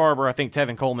Peyton Barber, I think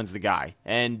Tevin Coleman's the guy.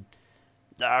 And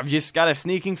I've just got a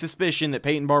sneaking suspicion that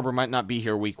Peyton Barber might not be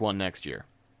here week 1 next year.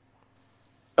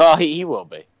 Oh, he will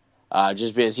be.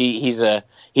 Just because he's a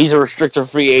restricted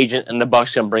free agent, and the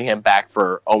Bucs can bring him back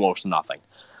for almost nothing.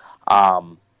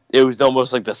 It was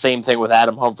almost like the same thing with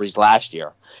Adam Humphries last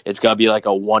year. It's going to be like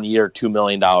a 1 year, $2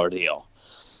 million deal.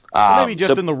 Maybe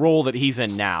just in the role that he's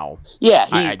in now. Yeah,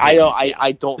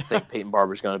 I don't think Peyton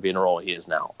Barber's going to be in the role he is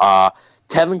now.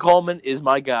 Tevin Coleman is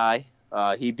my guy.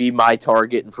 He'd be my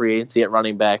target in free agency at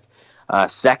running back.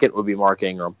 Second would be Mark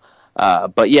Ingram.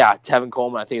 But yeah, Tevin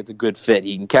Coleman, I think it's a good fit.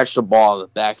 He can catch the ball in the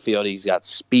backfield. He's got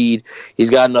speed. He's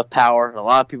got enough power. And a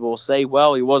lot of people will say,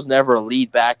 well, he was never a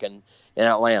lead back in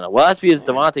Atlanta. Well, that's because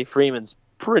Devontae Freeman's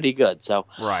pretty good. So,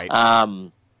 right.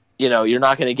 You're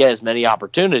not going to get as many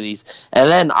opportunities. And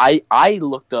then I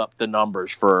looked up the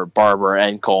numbers for Barber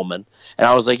and Coleman, and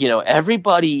I was like,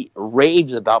 everybody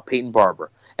raves about Peyton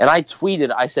Barber. And I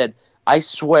tweeted, I said, I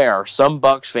swear some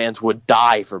Bucs fans would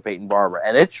die for Peyton Barber.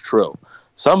 And it's true.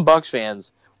 Some Bucs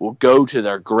fans will go to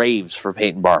their graves for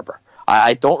Peyton Barber.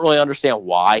 I don't really understand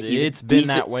why. It's been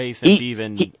that way since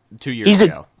even 2 years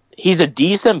ago. He's a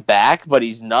decent back, but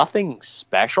he's nothing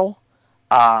special.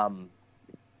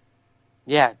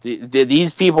 Yeah,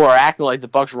 these people are acting like the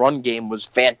Bucs' run game was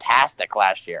fantastic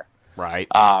last year. Right.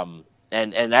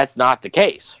 And that's not the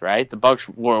case, right? The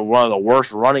Bucs were one of the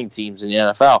worst running teams in the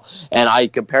NFL, and I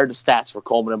compared the stats for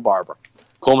Coleman and Barber.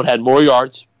 Coleman had more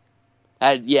yards,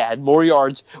 had more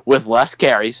yards with less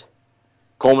carries.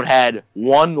 Coleman had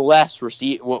one less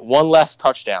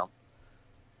touchdown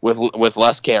with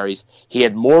less carries. He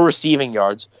had more receiving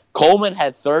yards. Coleman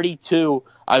had 32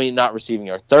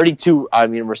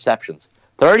 receptions.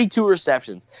 32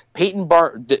 receptions. Peyton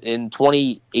Barber in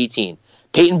 2018.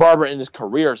 Peyton Barber in his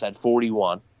careers had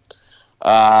 41.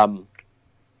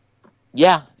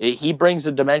 He brings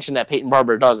a dimension that Peyton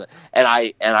Barber doesn't. And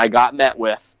I got met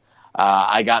with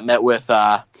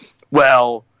the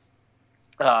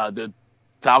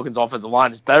Falcons' offensive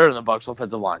line is better than the Bucs'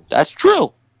 offensive line. That's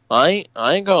true. I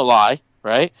ain't gonna lie,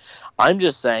 right? I'm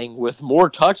just saying, with more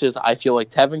touches, I feel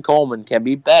like Tevin Coleman can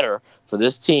be better for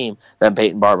this team than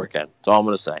Peyton Barber can. That's all I'm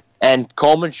going to say. And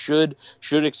Coleman should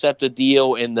accept a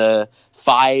deal in the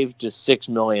 $5 to $6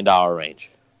 million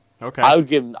range. Okay.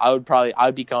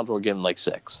 I'd be comfortable giving him like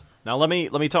 6. Now let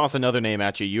me toss another name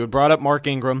at you. You had brought up Mark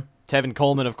Ingram, Tevin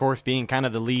Coleman, of course, being kind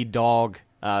of the lead dog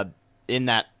in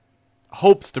that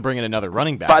hopes to bring in another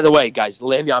running back. By the way, guys,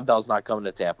 Le'Veon Bell's not coming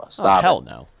to Tampa. Stop. Hell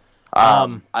no.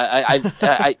 The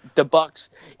Bucs.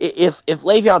 If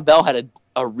Le'Veon Bell had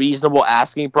a reasonable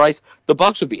asking price, the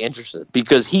Bucs would be interested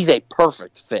because he's a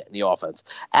perfect fit in the offense.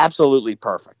 Absolutely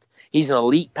perfect. He's an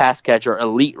elite pass catcher,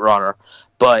 elite runner,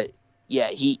 but yeah,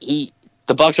 the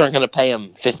Bucs aren't going to pay him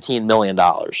 $15 million.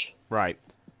 Right.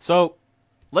 So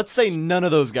let's say none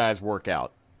of those guys work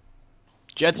out.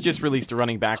 Jets just released a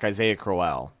running back, Isaiah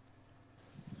Crowell.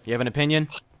 You have an opinion?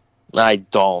 I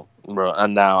don't, bro.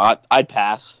 No, I'd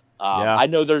pass. I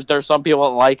know there's some people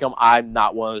that like him. I'm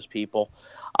not one of those people.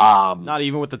 Not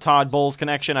even with the Todd Bowles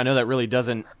connection. I know that really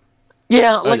doesn't.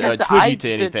 Yeah, like I said,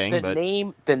 to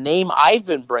anything. The name I've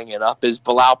been bringing up is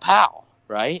Bilal Powell,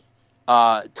 right?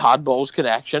 Todd Bowles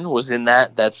connection was in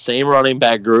that same running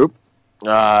back group.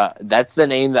 That's the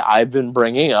name that I've been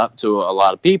bringing up to a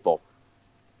lot of people.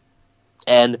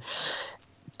 And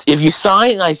if you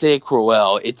sign Isaiah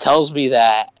Crowell, it tells me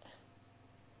that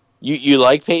you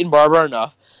like Peyton Barber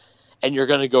enough, and you're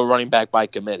going to go running back by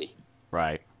committee.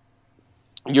 Right.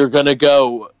 You're going to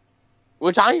go,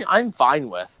 which I'm fine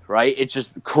with, right? It's just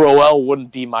Crowell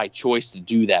wouldn't be my choice to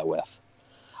do that with.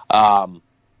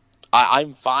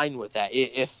 I'm fine with that.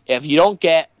 If you don't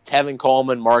get Tevin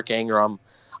Coleman, Mark Ingram,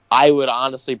 I would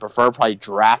honestly prefer probably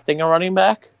drafting a running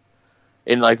back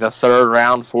in like the 3rd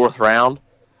round, 4th round,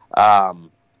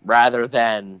 rather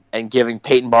than giving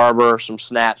Peyton Barber some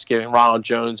snaps, giving Ronald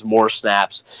Jones more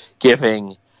snaps,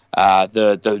 giving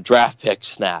the draft pick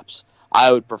snaps.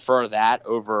 I would prefer that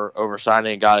over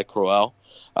signing a guy like Crowell.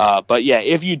 But yeah,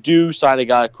 if you do sign a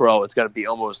guy like Crowell, it's going to be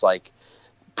almost like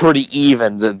pretty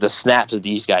even the snaps that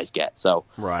these guys get. So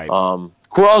right.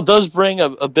 Crowell does bring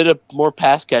a bit of more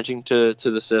pass catching to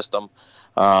the system.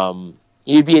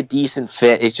 He'd be a decent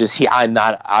fit. It's just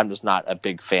I'm just not a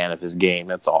big fan of his game.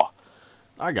 That's all.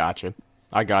 I got you.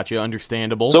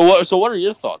 Understandable. So what are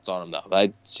your thoughts on him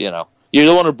though? You're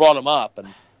the one who brought him up, and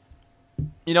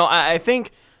I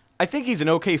think he's an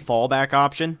okay fallback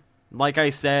option. Like I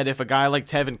said, if a guy like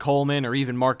Tevin Coleman or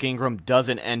even Mark Ingram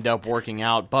doesn't end up working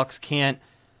out, Bucs can't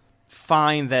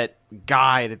find that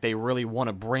guy that they really want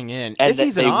to bring in. And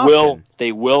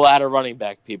they will add a running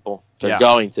back, people. They're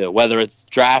going to, whether it's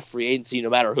draft, free agency, no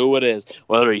matter who it is,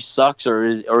 whether he sucks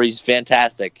or he's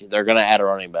fantastic, they're going to add a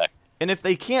running back. if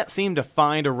they can't seem to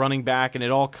find a running back and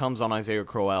it all comes on Isaiah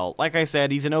Crowell, like I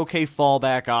said, he's an okay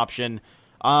fallback option.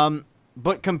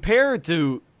 But compared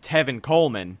to Tevin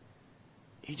Coleman,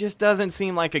 he just doesn't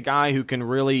seem like a guy who can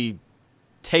really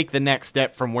take the next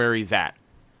step from where he's at.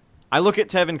 I look at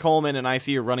Tevin Coleman and I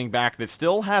see a running back that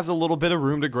still has a little bit of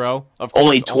room to grow. Of course,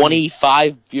 only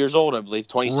 25 years old, I believe,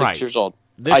 26 years old.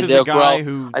 This Isaiah is a guy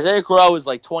who... Isaiah Crowell is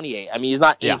like 28. I mean, he's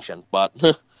not ancient, but...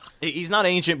 He's not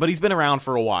ancient, but he's been around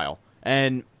for a while.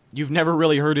 And you've never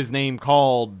really heard his name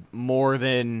called more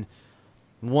than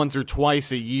once or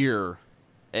twice a year.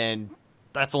 And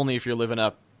that's only if you're living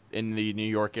up in the New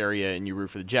York area and you root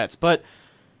for the Jets. But,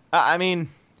 I mean,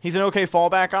 he's an okay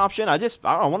fallback option. I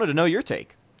wanted to know your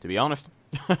take, to be honest.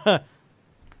 So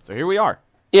here we are.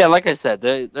 Yeah, like I said,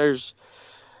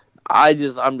 I'm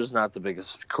just not the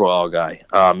biggest Crowell guy.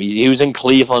 He was in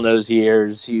Cleveland those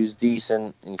years. He was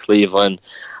decent in Cleveland.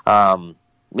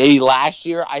 Maybe last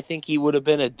year, I think he would have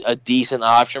been a decent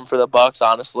option for the Bucs.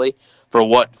 Honestly, for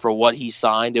what he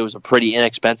signed, it was a pretty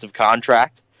inexpensive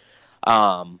contract.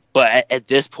 But at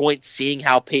this point, seeing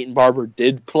how Peyton Barber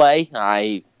did play,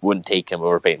 I wouldn't take him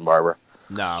over Peyton Barber.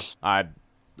 No, I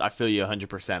feel you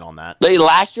 100% on that.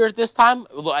 Last year at this time,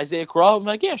 Isaiah Crowell, I'm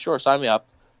like, yeah, sure, sign me up.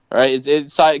 All right,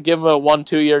 give him a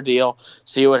 1-2 year deal,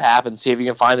 see what happens, see if you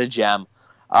can find a gem.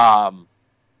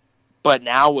 But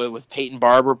now with Peyton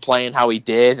Barber playing how he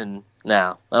did, and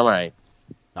now I'm all right.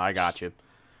 I got you.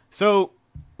 So,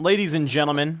 ladies and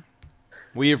gentlemen,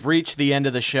 we have reached the end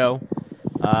of the show.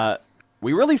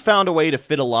 We really found a way to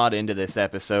fit a lot into this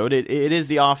episode. It is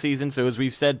the off season, so as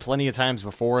we've said plenty of times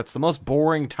before, it's the most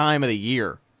boring time of the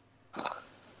year.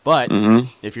 But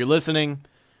if you're listening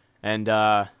and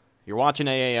you're watching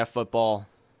AAF football,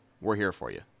 we're here for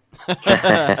you.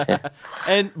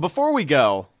 And before we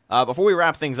go, before we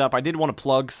wrap things up, I did want to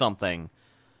plug something.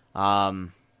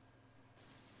 Evan,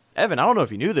 I don't know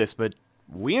if you knew this, but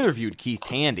we interviewed Keith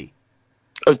Tandy.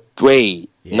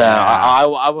 Wait, yeah. No,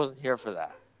 I wasn't here for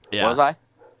that. Yeah. Was I?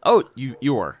 Oh,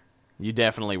 you were. You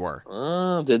definitely were.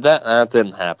 Did that? That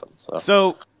didn't happen.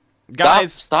 So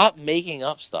guys, stop making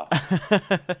up stuff.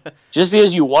 Just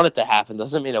because you want it to happen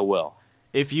doesn't mean it will.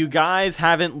 If you guys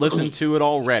haven't listened to it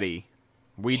already,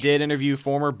 we did interview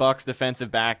former Bucs defensive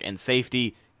back and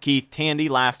safety Keith Tandy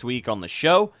last week on the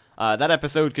show. That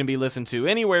episode can be listened to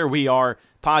anywhere we are,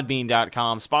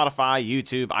 podbean.com, Spotify,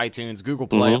 YouTube, iTunes, Google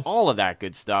Play, all of that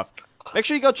good stuff. Make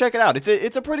sure you go check it out.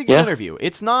 It's a pretty good interview.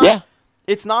 It's not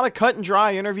a cut and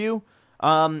dry interview.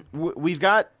 We've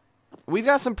got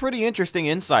some pretty interesting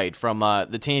insight from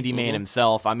the Tandy man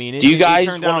himself. I mean, do you guys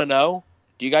want to know?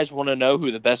 Do you guys want to know who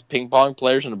the best ping pong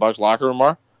players in the Bucs locker room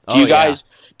are? Do you guys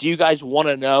want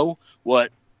to know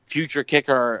what future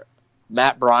kicker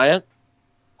Matt Bryant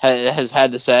has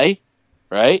had to say?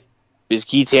 Right? Because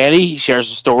Keith Tandy, he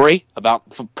shares a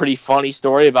pretty funny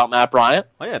story about Matt Bryant.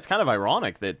 Oh yeah, it's kind of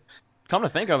ironic that. Come to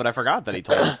think of it, I forgot that he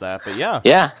told us that, but yeah.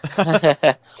 Yeah.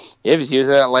 Because he was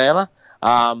in Atlanta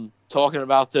talking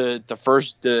about the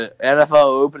NFL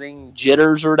opening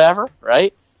jitters or whatever,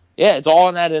 right? Yeah, it's all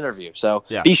in that interview. So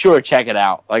be sure to check it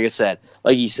out. Like you said,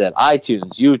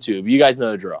 iTunes, YouTube, you guys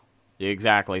know the drill.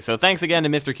 Exactly. So thanks again to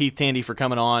Mr. Keith Tandy for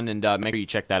coming on, and make sure you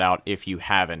check that out if you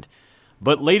haven't.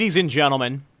 But ladies and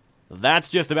gentlemen, that's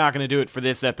just about going to do it for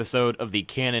this episode of the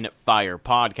Cannon Fire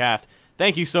Podcast.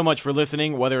 Thank you so much for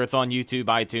listening, whether it's on YouTube,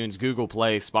 iTunes, Google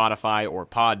Play, Spotify, or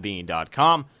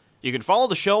Podbean.com. You can follow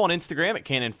the show on Instagram at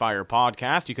Cannon Fire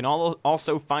Podcast. You can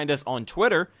also find us on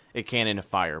Twitter at Cannon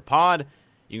Fire Pod.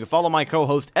 You can follow my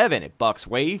co-host Evan at Bucks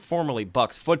Wave, formerly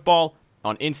Bucks Football,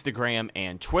 on Instagram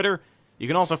and Twitter. You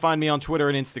can also find me on Twitter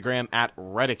and Instagram at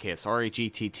Rhettakus,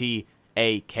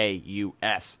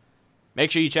 RHETTAKUS. Make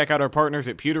sure you check out our partners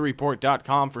at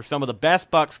PewterReport.com for some of the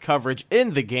best Bucks coverage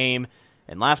in the game.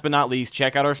 And last but not least,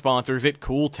 check out our sponsors at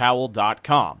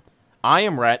CoolTowel.com. I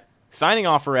am Rhett, signing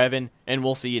off for Evan, and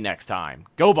we'll see you next time.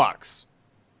 Go Bucks!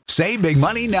 Save big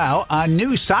money now on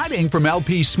new siding from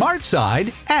LP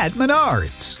SmartSide at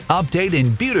Menards. Update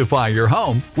and beautify your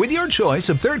home with your choice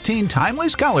of 13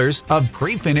 timeless colors of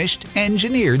pre-finished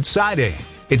engineered siding.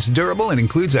 It's durable and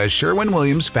includes a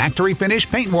Sherwin-Williams factory finish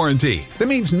paint warranty that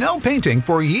means no painting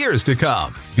for years to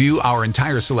come. View our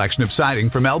entire selection of siding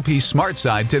from LP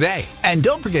SmartSide today. And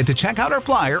don't forget to check out our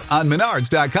flyer on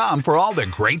Menards.com for all the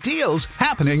great deals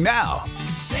happening now.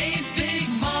 Save